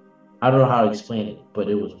weird. I don't know how to explain it, but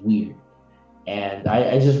it was weird. And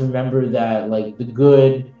I just remember that like the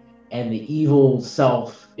good and the evil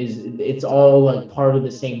self it's all like part of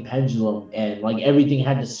the same pendulum, and like everything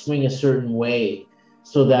had to swing a certain way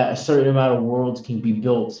so that a certain amount of worlds can be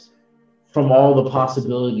built from all the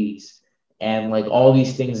possibilities. And like all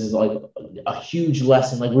these things is like a huge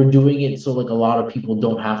lesson, like we're doing it so like a lot of people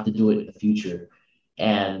don't have to do it in the future.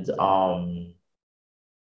 And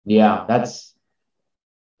yeah, that's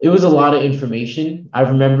it was a lot of information. I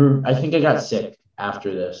remember, I think I got sick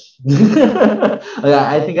after this.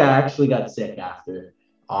 I think I actually got sick after.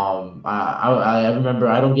 I remember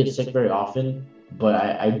I don't get sick very often, but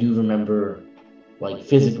I do remember, like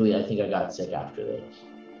physically, I think I got sick after this.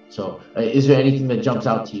 So, is there anything that jumps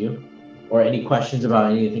out to you, or any questions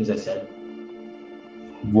about any of the things I said?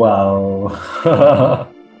 Wow.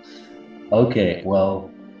 Okay, well,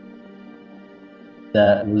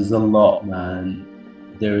 that was a lot, man.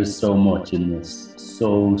 There is so much in this,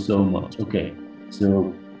 so much. Okay,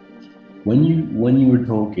 so when you were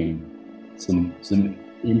talking, some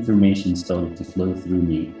information started to flow through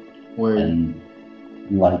me, Where and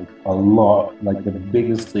like a lot, like the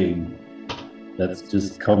biggest thing that's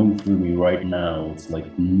just coming through me right now, it's like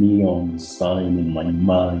neon sign in my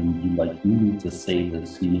mind. You need to say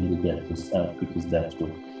this, you need to get this out, because that's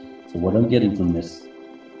what. So what I'm getting from this.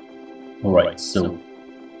 All right, so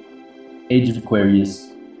Age of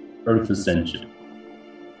Aquarius, Earth Ascension.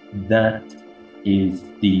 That is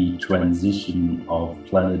the transition of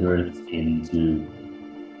planet Earth into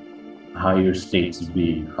higher states of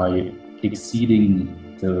being, higher,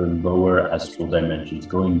 exceeding the lower astral dimensions,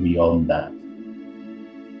 going beyond that.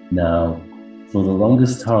 Now, for the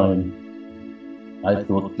longest time, I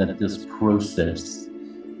thought that this process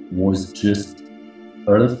was just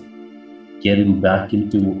Earth getting back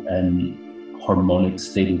into an harmonic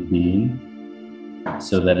state of being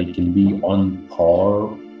so that it can be on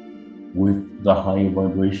par with the higher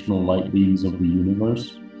vibrational light beings of the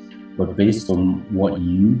universe. But based on what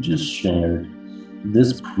you just shared,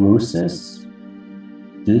 this process,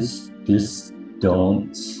 this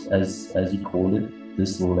dance, as you call it,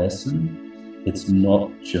 this lesson, it's not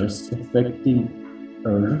just affecting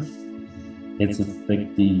Earth, it's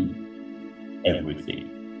affecting everything,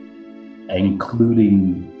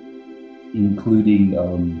 including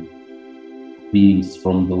beings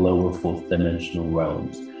from the lower fourth dimensional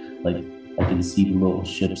realms. Like I can see the little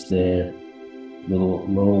ships there, little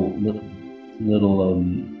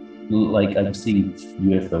like I'm seeing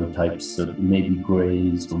UFO types, so maybe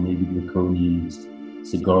Greys or maybe Draconians,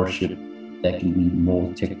 cigar ship that can be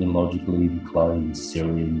more technologically inclined,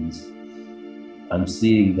 Syrians. I'm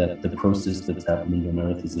seeing that the process that's happening on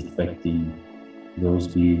Earth is affecting those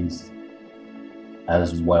beings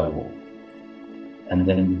as well. And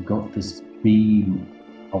then you've got this beam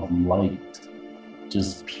of light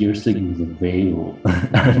just piercing the veil,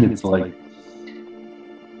 and it's like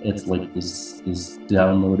this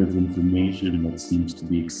download of information that seems to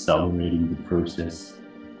be accelerating the process.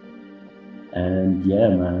 And yeah,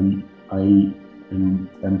 man, I'm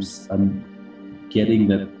getting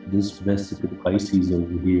that this vesica Pisces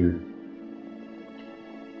over here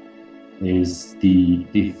is the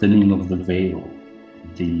thinning of the veil,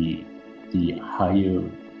 the higher,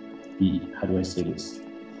 how do I say this?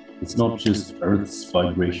 It's not just Earth's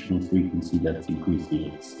vibrational frequency that's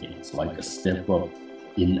increasing, it's like a step up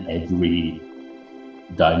in every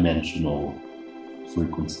dimensional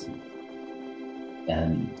frequency.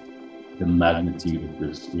 And the magnitude of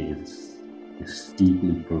this is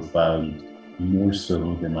deeply profound, more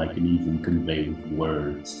so than I can even convey with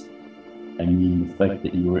words. I mean, the fact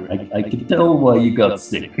that you were, I could tell why you got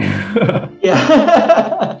sick. Yeah.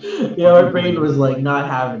 Yeah, my brain was like not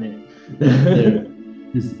having it.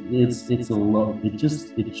 It's a lot. It's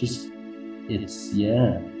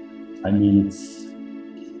yeah. I mean,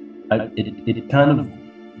 it kind of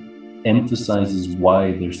emphasizes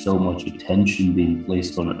why there's so much attention being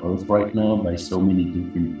placed on Earth right now by so many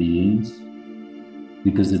different beings,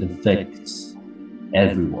 because it affects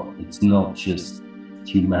everyone. It's not just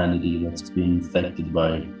humanity that's being affected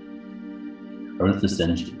by Earth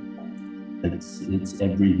Ascension. It's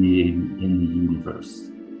every being in the universe.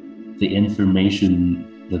 The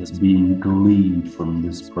information that's being gleaned from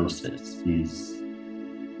this process is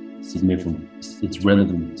significant. It's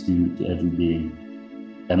relevant to every being,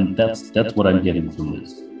 and that's what I'm getting from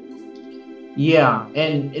this. Yeah,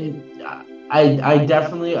 and I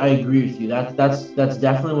definitely I agree with you. That's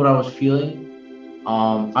definitely what I was feeling.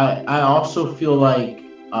 I also feel like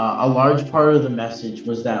a large part of the message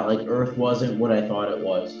was that like Earth wasn't what I thought it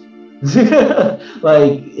was.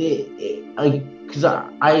 Like like because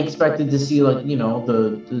I expected to see like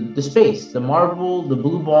the space, the marble, the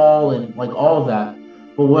blue ball, and like all of that.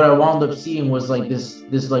 But what I wound up seeing was like this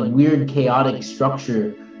like weird chaotic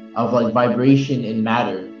structure of like vibration and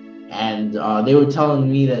matter. And they were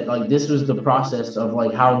telling me that like this was the process of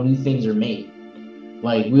like how new things are made.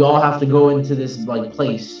 Like we all have to go into this like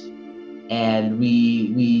place, and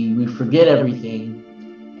we forget everything,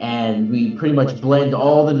 and we pretty much blend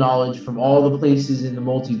all the knowledge from all the places in the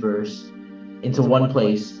multiverse into one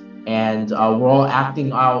place, and we're all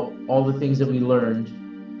acting out all the things that we learned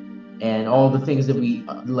and all the things that we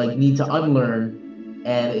like need to unlearn.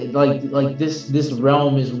 And like this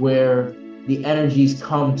realm is where the energies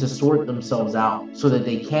come to sort themselves out so that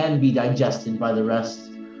they can be digested by the rest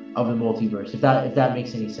of the multiverse. If that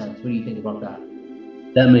makes any sense. What do you think about that?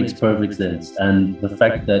 That makes perfect sense. And the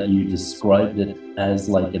fact that you described it as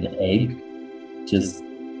like an egg, just I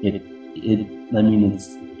mean,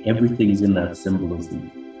 it's everything's in that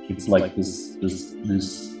symbolism. It's like this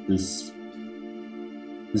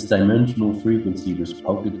dimensional frequency, this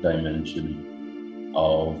pocket dimension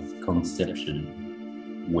of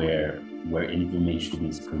conception where information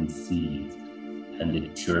is conceived and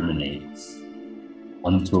it germinates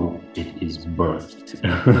until it is birthed.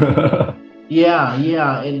 Yeah,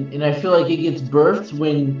 and I feel like it gets birthed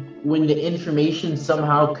when the information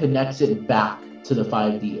somehow connects it back to the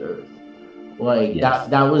 5D Earth. Like Yes.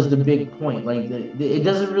 that was the big point. Like it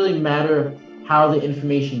doesn't really matter how the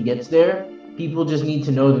information gets there. People just need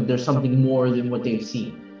to know that there's something more than what they've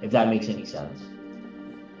seen, if that makes any sense.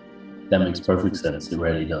 That makes perfect sense. It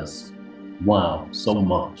really does. Wow, so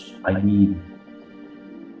much.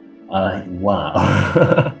 Wow.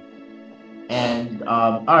 And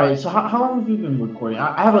all right, so how long have you been recording?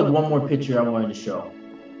 I have like one more picture I wanted to show.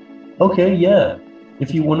 Okay, yeah.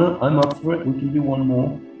 If you wanna, I'm up for it. We can do one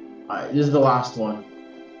more. All right, this is the last one.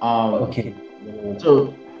 Okay.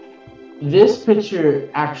 So this picture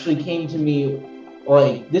actually came to me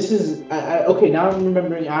like this is okay. Now I'm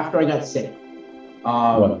remembering after I got sick.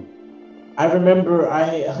 What? I remember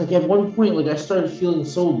I like at one point like I started feeling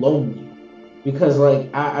so lonely because like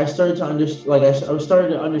I started to understand like I started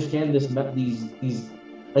to understand these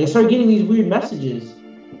like I started getting these weird messages,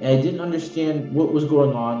 and I didn't understand what was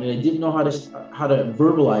going on, and I didn't know how to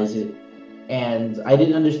verbalize it, and I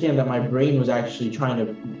didn't understand that my brain was actually trying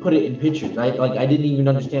to put it in pictures. I didn't even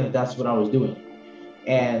understand that that's what I was doing.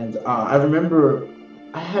 And I remember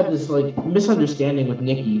I had this like misunderstanding with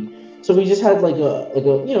Nikki. So we just had like a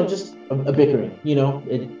just a bickering,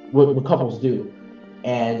 what couples do.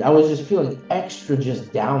 And I was just feeling extra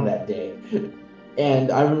just down that day.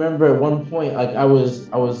 And I remember at one point like I was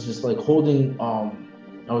just like holding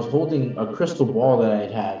a crystal ball that I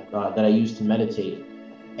had that I used to meditate.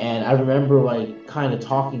 And I remember like kind of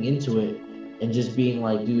talking into it and just being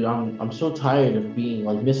like, dude, I'm so tired of being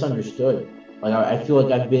like misunderstood. Like I feel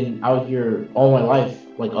like I've been out here all my life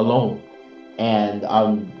like alone, and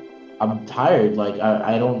I'm tired. Like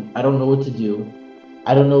I don't know what to do.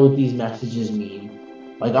 I don't know what these messages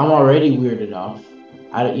mean. Like I'm already weird enough.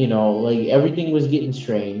 Like everything was getting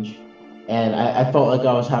strange, and I felt like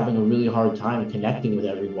I was having a really hard time connecting with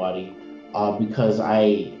everybody because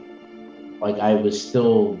I was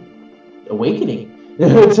still awakening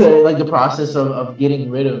to like the process of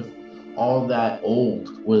getting rid of all that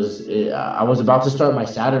old was. I was about to start my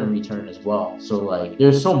Saturn return as well, so like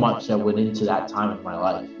there's so much that went into that time of my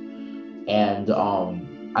life. And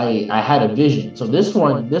I had a vision. So this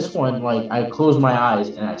one like I closed my eyes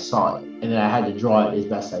and I saw it, and then I had to draw it as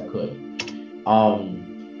best I could.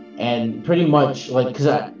 And pretty much like because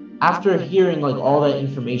after hearing like all that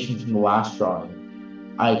information from the last drawing,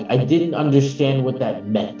 I didn't understand what that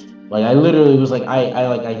meant. Like I literally was like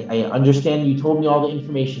I understand you told me all the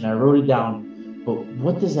information, I wrote it down, but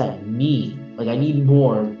what does that mean? Like I need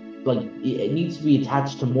more. Like it needs to be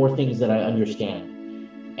attached to more things that I understand.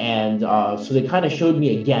 And so they kind of showed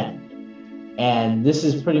me again, and this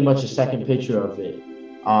is pretty much a second picture of it.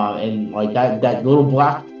 And like that little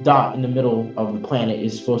black dot in the middle of the planet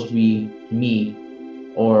is supposed to be me,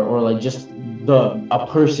 or like just a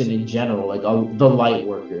person in general, like the light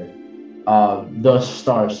worker, the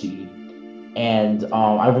star seed. And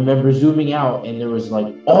I remember zooming out, and there was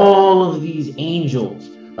like all of these angels.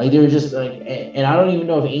 Like they were just like, and I don't even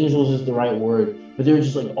know if angels is the right word, but they were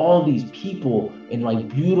just like all these people in like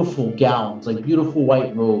beautiful gowns, like beautiful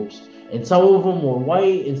white robes, and some of them were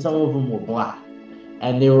white and some of them were black,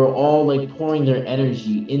 and they were all like pouring their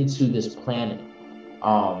energy into this planet.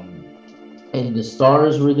 Um, and the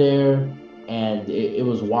stars were there, and it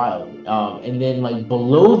was wild. And then like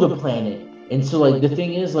below the planet, and so like the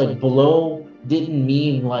thing is, like below didn't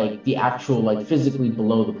mean like the actual like physically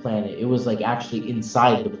below the planet. It was like actually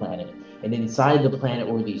inside the planet, and inside the planet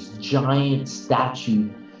were these giant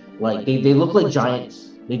statues. Like they look like giants.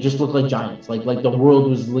 They just look like giants. Like the world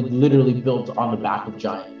was like literally built on the back of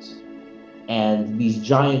giants, and these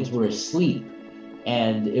giants were asleep.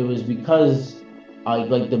 And it was because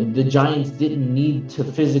like the giants didn't need to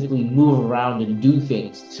physically move around and do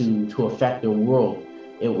things to affect their world.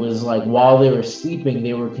 It was like while they were sleeping,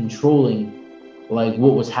 they were controlling like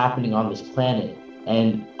what was happening on this planet.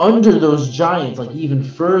 And under those giants, like even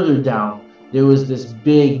further down, there was this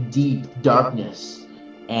big deep darkness.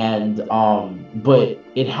 And but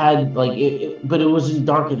it had like but it wasn't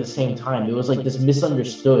dark at the same time. It was like this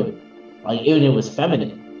misunderstood, like it was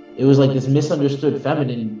feminine. It was like this misunderstood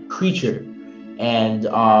feminine creature. And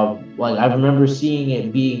like I remember seeing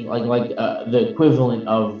it being like the equivalent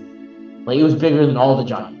of, like, it was bigger than all the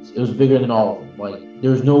giants. It was bigger than all of them. Like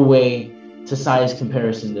there was no way to size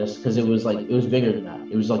comparison this, because it was bigger than that.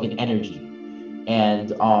 It was like an energy.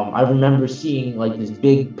 And I remember seeing like this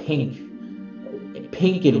big pink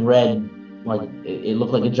and red, like it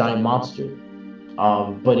looked like a giant monster,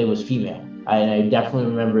 but it was female. I definitely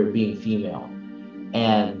remember it being female.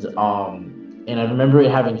 And I remember it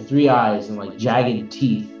having 3 eyes and like jagged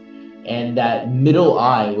teeth, and that middle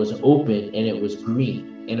eye was open and it was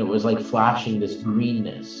green, and it was like flashing this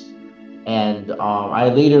greenness. And I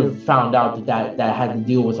later found out that had to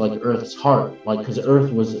deal with like Earth's heart, like because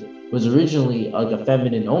Earth was originally like a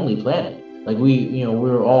feminine only planet. Like we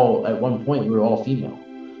were all, at one point we were all female.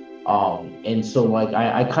 And so like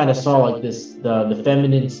I kind of saw like this the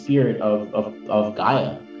feminine spirit of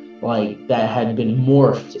Gaia, like that had been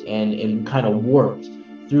morphed and kind of warped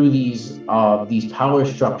through these power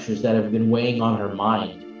structures that have been weighing on her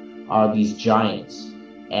mind, these giants.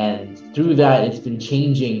 And through that, it's been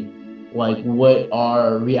changing like what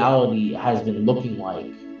our reality has been looking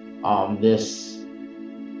like.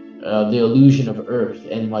 The illusion of Earth,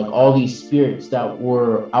 and like all these spirits that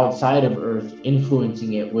were outside of Earth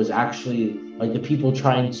influencing it was actually like the people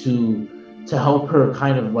trying to help her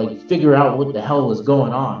kind of like figure out what the hell was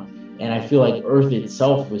going on. And I feel like Earth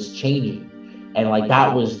itself was changing, and like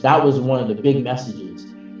that was one of the big messages.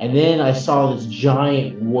 And then I saw this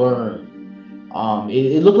giant worm.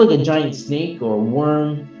 It looked like a giant snake or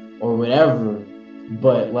worm or whatever,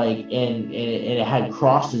 but like and it had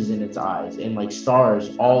crosses in its eyes and like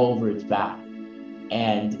stars all over its back,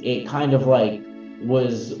 and it kind of like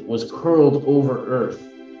was curled over Earth,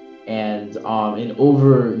 and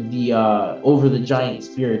over the giant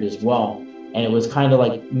spirit as well. And it was kind of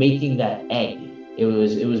like making that egg. It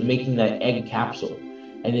was making that egg capsule.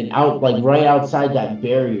 And then right outside that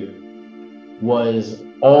barrier was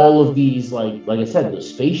all of these like I said, the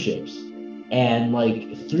spaceships. And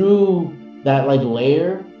like through that like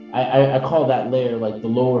layer, I call that layer like the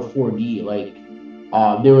lower 4D. Like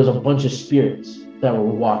there was a bunch of spirits that were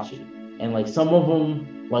watching, and like some of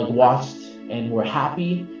them like watched and were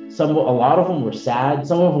happy. A lot of them were sad.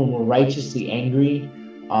 Some of them were righteously angry.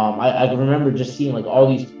 I remember just seeing like all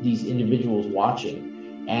these individuals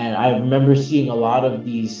watching, and I remember seeing a lot of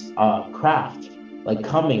these craft like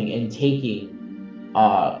coming and taking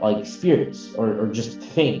like spirits or just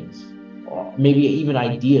things, or maybe even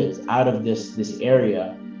ideas out of this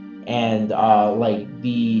area. And like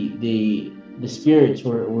the spirits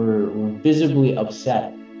were visibly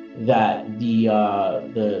upset that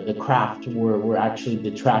the craft were actually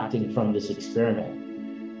detracting from this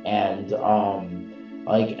experiment. And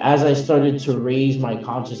like as I started to raise my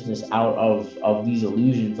consciousness out of these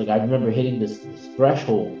illusions, like I remember hitting this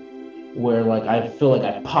threshold where like I feel like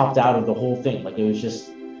I popped out of the whole thing. Like it was just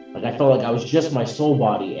like I felt like I was just my soul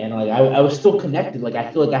body, and like I was still connected. Like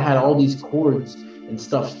I feel like I had all these cords and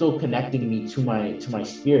stuff still connecting me to my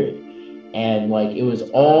spirit. And like it was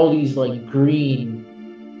all these like green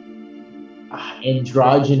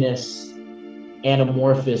androgynous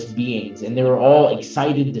anamorphous beings, and they were all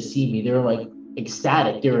excited to see me. They were like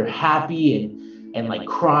ecstatic, they were happy and like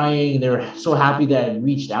crying. They were so happy that I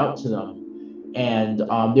reached out to them. And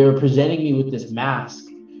they were presenting me with this mask,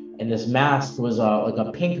 and this mask was like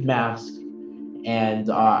a pink mask, and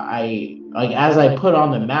I like as I put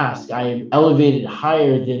on the mask, I elevated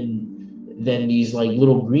higher than these like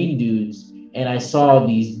little green dudes, and I saw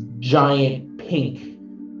these giant pink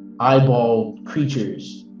eyeball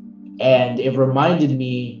creatures, and it reminded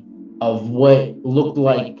me of what looked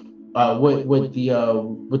like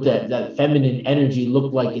what that feminine energy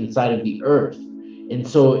looked like inside of the earth. And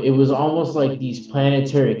so it was almost like these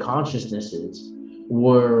planetary consciousnesses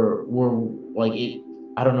were like it.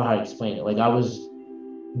 I don't know how to explain it. Like I was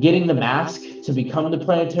getting the mask to become the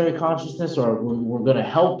planetary consciousness, or we're going to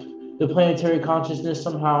help the planetary consciousness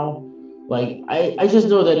somehow. Like I just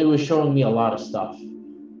know that it was showing me a lot of stuff,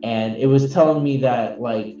 and it was telling me that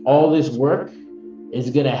like all this work is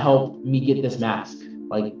going to help me get this mask.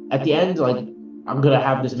 Like at the end, like I'm going to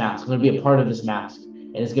have this mask, I'm going to be a part of this mask,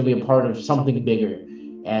 and it's going to be a part of something bigger,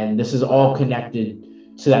 and this is all connected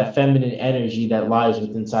to that feminine energy that lies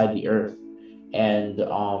within inside the earth. And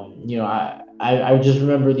I just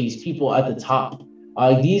remember these people at the top.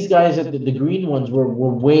 These guys at the green ones were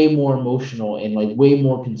way more emotional and like way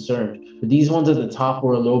more concerned. But these ones at the top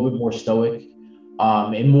were a little bit more stoic,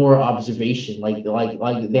 and more observation. Like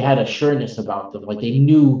they had a sureness about them. Like they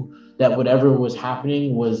knew that whatever was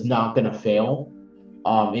happening was not gonna fail,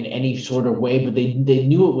 in any sort of way. But they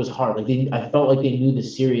knew it was hard. I felt like they knew the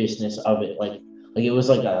seriousness of it. Like it was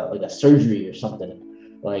like a surgery or something.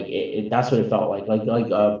 Like that's what it felt like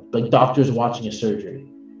doctors watching a surgery.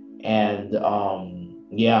 And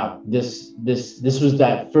yeah, this was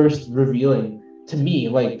that first revealing to me,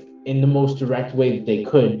 like in the most direct way that they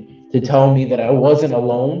could, to tell me that I wasn't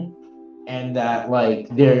alone, and that like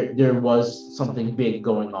there was something big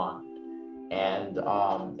going on, and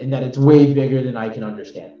that it's way bigger than I can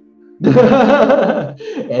understand. And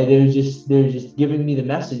they're just giving me the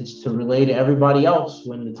message to relay to everybody else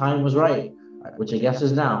when the time was right, which I guess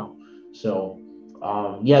is now. So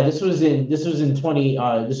yeah, this was in 2020,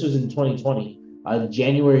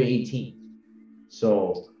 January 18th.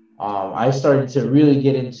 So I started to really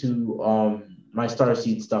get into my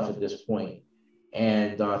starseed stuff at this point,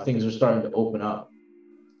 and things are starting to open up.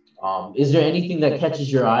 Is there anything that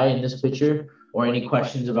catches your eye in this picture, or any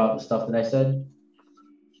questions about the stuff that I said?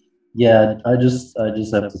 Yeah, I just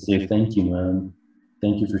have to say thank you, man.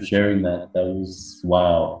 Thank you for sharing that. That was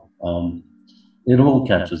wow. It all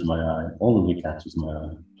catches my eye. All of it catches my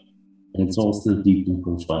eye, and it's all so deeply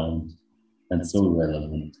profound and so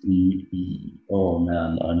relevant. Oh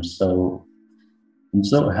man, I'm so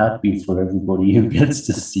happy for everybody who gets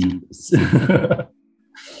to see this.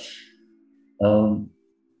 um,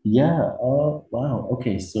 yeah. Wow.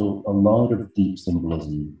 Okay. So a lot of deep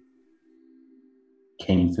symbolism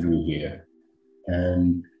came through here,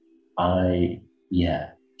 and I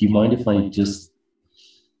yeah. Do you mind if I just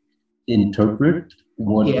interpret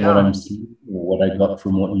what Yeah, I'm seeing, or what I got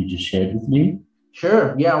from what you just shared with me?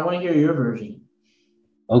 sure. Yeah, I want to hear your version.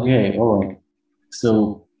 Okay. All right.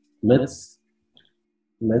 So let's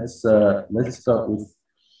let's start with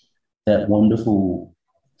that wonderful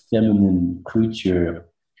feminine creature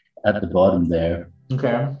at the bottom there.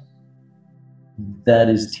 Okay. That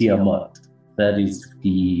is Tiamat. That is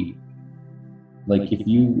the, like, if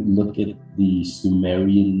you look at the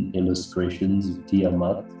Sumerian illustrations of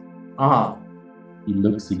Tiamat, Uh-huh. he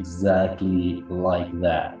looks exactly like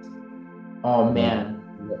that. Oh Like, man.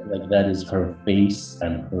 like that is her face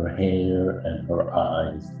and her hair and her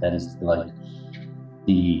eyes. That is like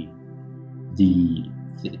the the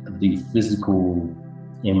the physical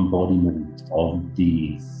embodiment of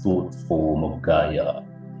the thought form of Gaia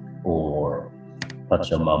or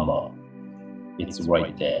Pachamama. It's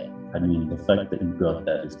right there. I mean, the fact that you got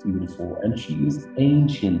that is beautiful. And she is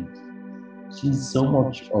ancient. She's so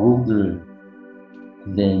much older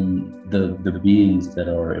than the beings that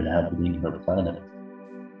are inhabiting her planet.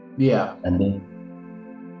 Yeah. And then,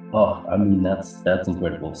 oh, I mean, that's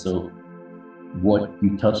incredible. So what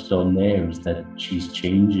you touched on there is that she's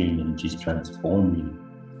changing and she's transforming.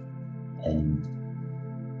 And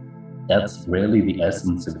that's really the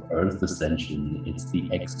essence of Earth ascension. It's the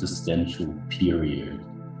existential period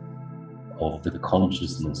of the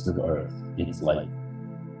consciousness of Earth. It's like,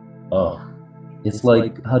 oh, it's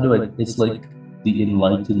like, it's like the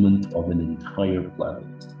enlightenment of an entire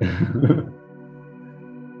planet.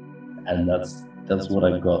 And that's what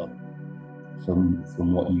I got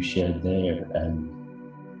from what you shared there. And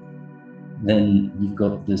then you've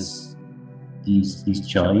got these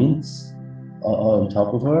giants on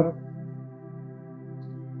top of her.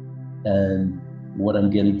 And what I'm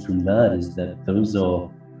getting from that is that those are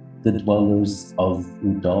the dwellers of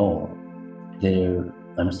Udal.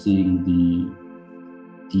 I'm seeing the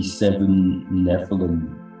seven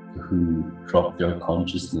Nephilim who dropped their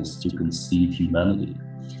consciousness to conceive humanity.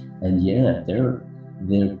 And yeah, they're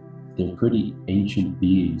pretty ancient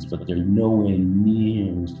beings, but they're nowhere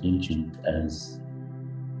near as ancient as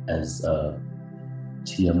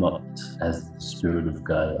Tiamat, as the spirit of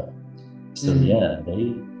Gaia. So yeah,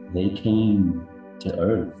 they came to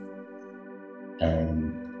Earth,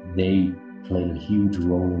 and they played a huge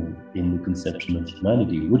role in the conception of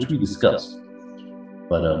humanity, which we discussed.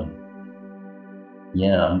 But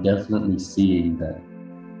yeah, I'm definitely seeing that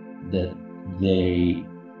they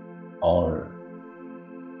are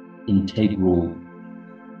integral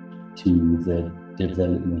to the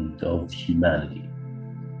development of humanity.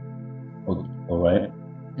 All right?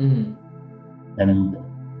 And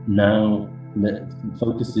now,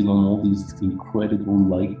 focusing on all these incredible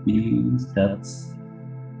light beings, that's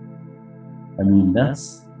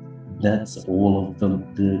all of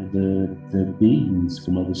the beings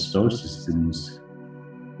from other star systems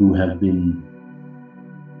who have been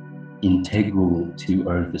integral to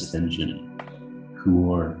Earth ascension,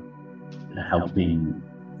 who are helping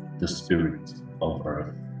the spirit of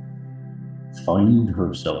Earth find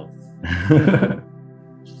herself.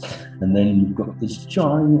 And then you've got this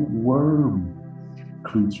giant worm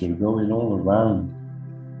creature going all around,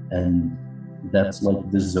 and that's like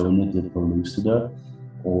the zona de pellucida,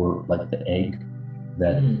 or like the egg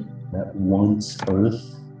that once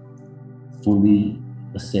Earth fully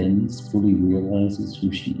ascends, fully realizes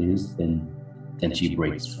who she is, then she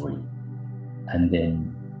breaks free, and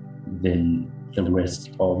then the rest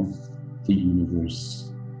of the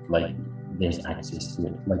universe, like, there's access to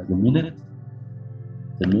it. Like the minute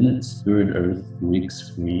Spirit Earth breaks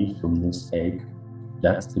free from this egg,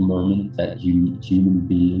 that's the moment that human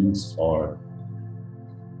beings are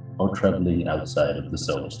traveling outside of the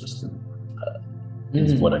solar system,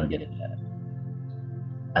 is what I'm getting at.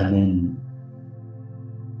 And then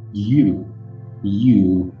you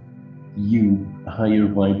higher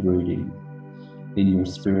vibrating in your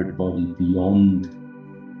spirit body beyond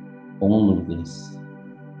all of this,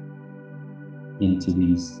 into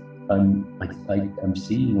these, I'm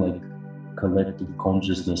seeing like collective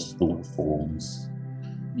consciousness thought forms.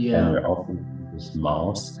 Yeah. And they're offering this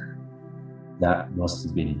mask. That must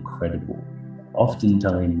have been incredible.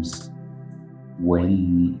 Oftentimes,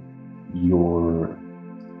 when you're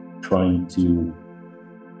trying to,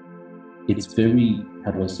 it's very,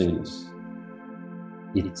 how do I say this?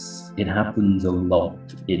 It happens a lot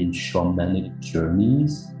in shamanic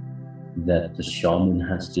journeys, that the shaman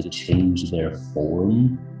has to change their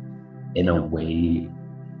form in a way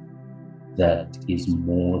that is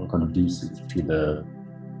more conducive to the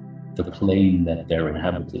plane that they're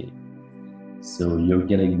inhabiting. So you're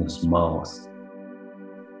getting this mask,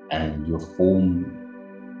 and your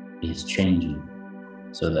form is changing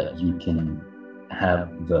so that you can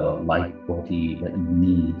have the light body that you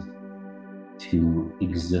need to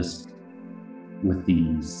exist with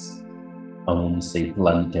these, I want to say,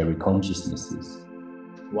 planetary consciousnesses.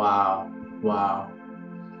 Wow.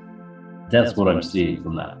 That's what I'm seeing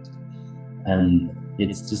from that. And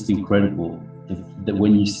it's just incredible that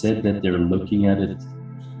when you said that they're looking at it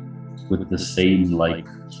with the same like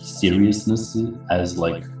seriousness as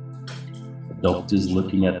like doctors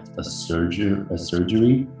looking at a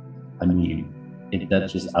surgery, I mean, that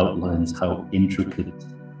just outlines how intricate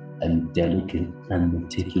and delicate and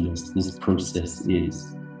meticulous this process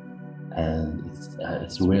is. And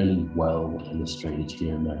it's really well illustrated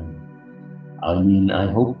here, man. I mean, I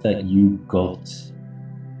hope that you got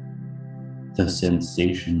the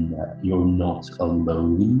sensation that you're not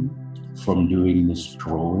alone from doing this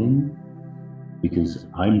drawing, because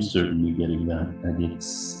I'm certainly getting that, and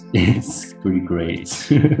it's pretty great.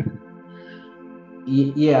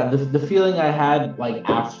 Yeah, the feeling I had like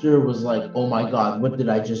after was like, oh my god, what did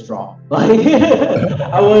I just draw? Like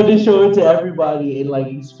I wanted to show it to everybody and like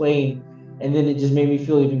explain, and then it just made me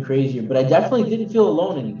feel even crazier. But I definitely didn't feel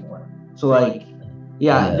alone anymore. So like,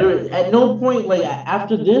 yeah. There at no point like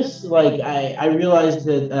after this, like I realized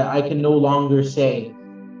that I can no longer say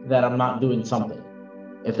that I'm not doing something,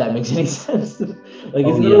 if that makes any sense. Like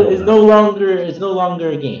it's no longer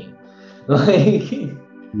a game. Like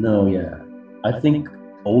no, yeah. I think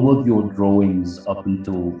all of your drawings up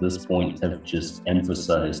until this point have just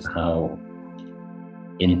emphasized how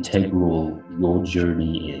integral your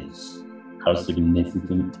journey is, how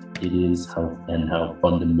significant it is, how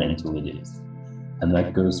fundamental it is. And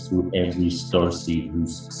that goes through every starseed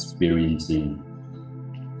who's experiencing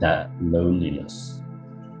that loneliness.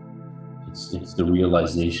 It's the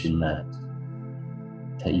realization that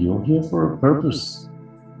you're here for a purpose,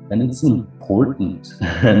 And it's important,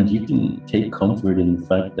 and you can take comfort in the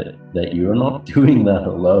fact that you're not doing that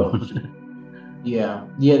alone. Yeah,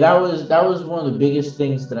 that was one of the biggest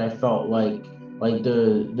things that I felt like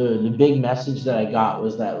the big message that I got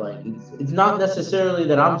was that like it's not necessarily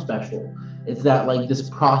that I'm special. It's that like this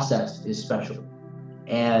process is special.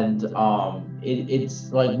 And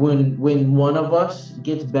it's like when one of us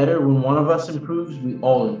gets better, when one of us improves, we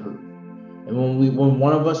all improve. And when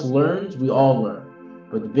one of us learns, we all learn.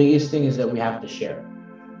 But the biggest thing is that we have to share.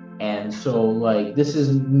 And so like this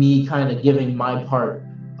is me kind of giving my part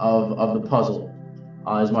of the puzzle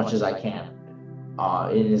as much as I can,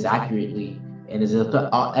 and as accurately and as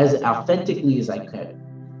authentically as I could,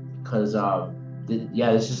 because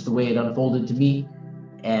yeah, it's just the way it unfolded to me.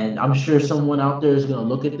 And I'm sure someone out there is going to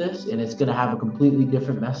look at this and it's going to have a completely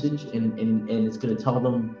different message, and it's going to tell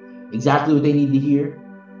them exactly what they need to hear,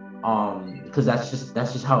 because that's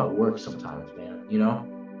just how it works sometimes, man, you know.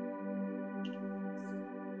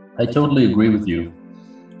 I totally agree with you.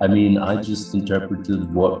 I mean, I just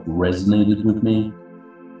interpreted what resonated with me,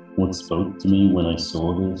 what spoke to me when I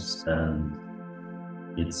saw this, and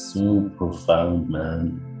it's so profound,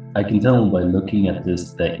 man. I can tell by looking at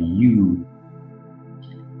this that you've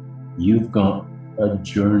got a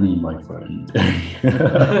journey, my friend.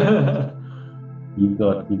 You've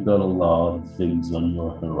got a lot of things on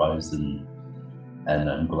your horizon, and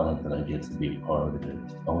I'm glad that I get to be a part of it.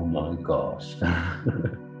 Oh my gosh.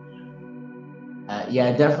 Yeah,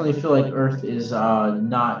 I definitely feel like Earth is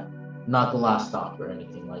not the last stop or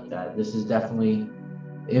anything like that. This is definitely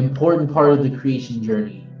an important part of the creation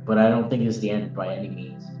journey, but I don't think it's the end by any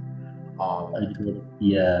means.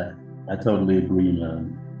 Yeah, I totally agree,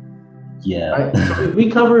 man. Yeah. All right, so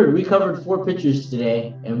we covered 4 pictures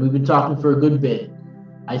today, and we've been talking for a good bit.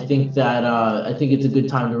 I think it's a good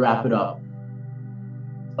time to wrap it up.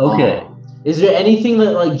 Okay. Is there anything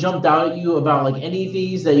that like jumped out at you about like any of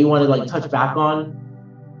these that you want to like touch back on?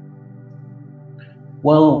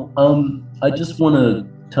 Well, I just want to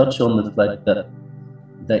touch on the fact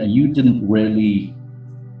that you didn't really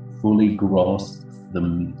fully grasp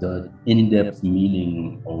the in-depth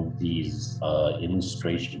meaning of these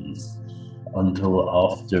illustrations until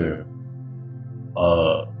after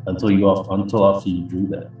you drew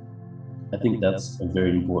them. I think that's a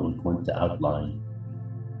very important point to outline,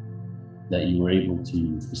 that you were able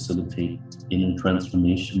to facilitate inner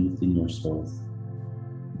transformation within yourself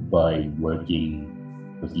by working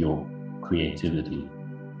with your creativity.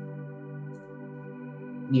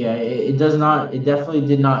 Yeah, it does not. It definitely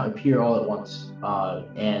did not appear all at once.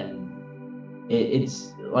 And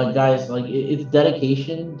it's like, guys, like it's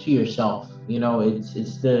dedication to yourself. You know, it's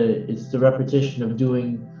the repetition of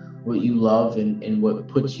doing what you love, and what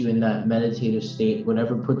puts you in that meditative state.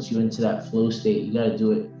 Whatever puts you into that flow state, you got to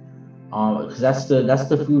do it. Because that's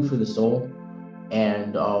the food for the soul.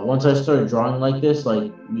 And once I started drawing like this,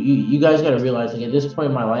 like you guys got to realize, like at this point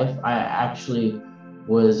in my life, I actually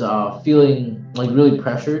was feeling like really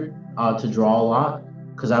pressured to draw a lot,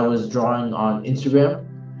 because I was drawing on Instagram,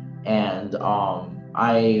 and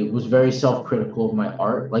I was very self-critical of my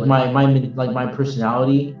art. Like my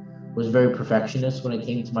personality was very perfectionist when it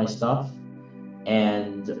came to my stuff.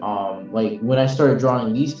 And like when I started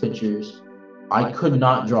drawing these pictures, I could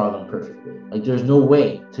not draw them perfectly. Like there's no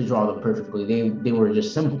way to draw them perfectly. They were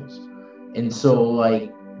just symbols. And so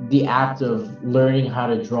like the act of learning how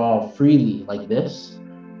to draw freely like this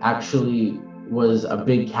actually was a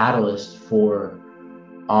big catalyst for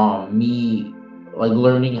me like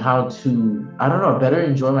learning how to, I don't know, better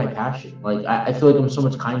enjoy my passion. Like I feel like I'm so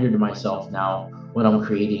much kinder to myself now when I'm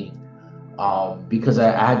creating, because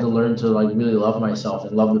I had to learn to like really love myself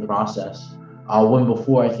and love the process. When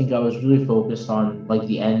before I think I was really focused on like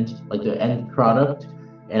the end product,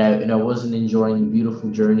 and I wasn't enjoying the beautiful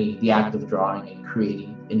journey, the act of drawing and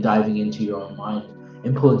creating and diving into your own mind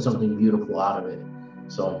and pulling something beautiful out of it.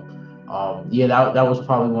 So yeah, that was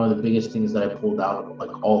probably one of the biggest things that I pulled out of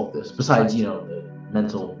like all of this, besides, you know, the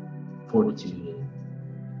mental fortitude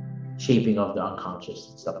and shaping of the unconscious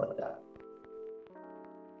and stuff like that.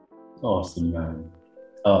 Awesome, man.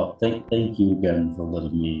 Oh, thank you again for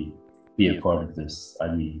letting me be a part of this. I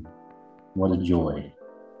mean, what a joy.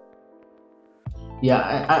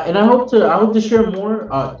 Yeah, and I hope to share more,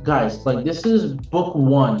 guys. Like this is book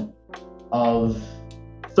 1 of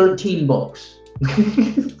 13 books.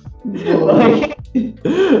 like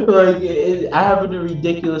I have a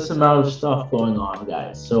ridiculous amount of stuff going on,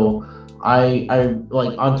 guys. So I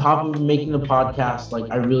like, on top of making the podcast,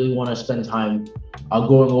 like I really want to spend time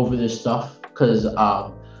going over this stuff, because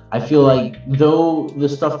I feel like though the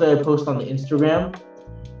stuff that I post on the Instagram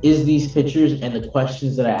is these pictures and the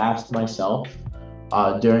questions that I asked myself,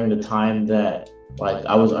 during the time that like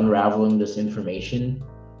I was unraveling this information.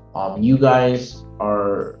 You guys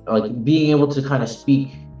are like being able to kind of speak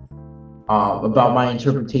about my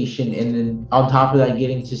interpretation, and then on top of that,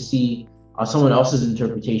 getting to see someone else's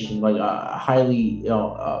interpretation, like a highly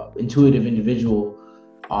intuitive individual,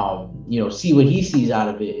 see what he sees out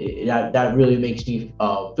of it. That really makes me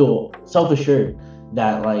feel self-assured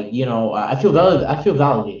that I feel valid. I feel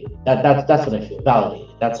validated. That's what I feel,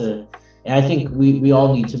 validated. And I think we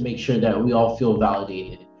all need to make sure that we all feel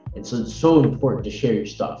validated. And so it's so important to share your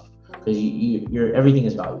stuff because you're everything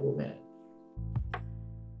is valuable, man.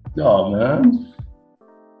 Oh man,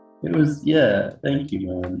 it was, yeah. Thank you,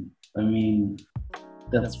 man. I mean,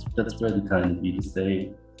 that's very kind of you to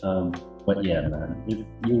say. But yeah, man, if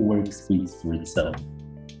your work speaks for itself,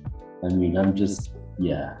 I mean, I'm just,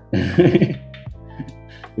 yeah.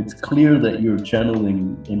 It's clear that you're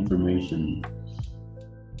channeling information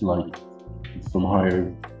like from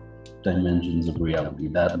higher dimensions of reality.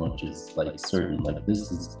 That much is like certain. Like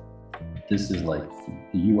this is like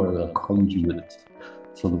you are a conduit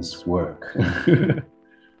for this work.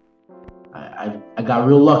 I got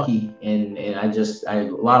real lucky, and I had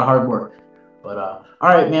a lot of hard work. But all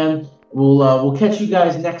right, man, we'll catch you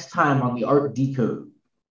guys next time on the Art Decode.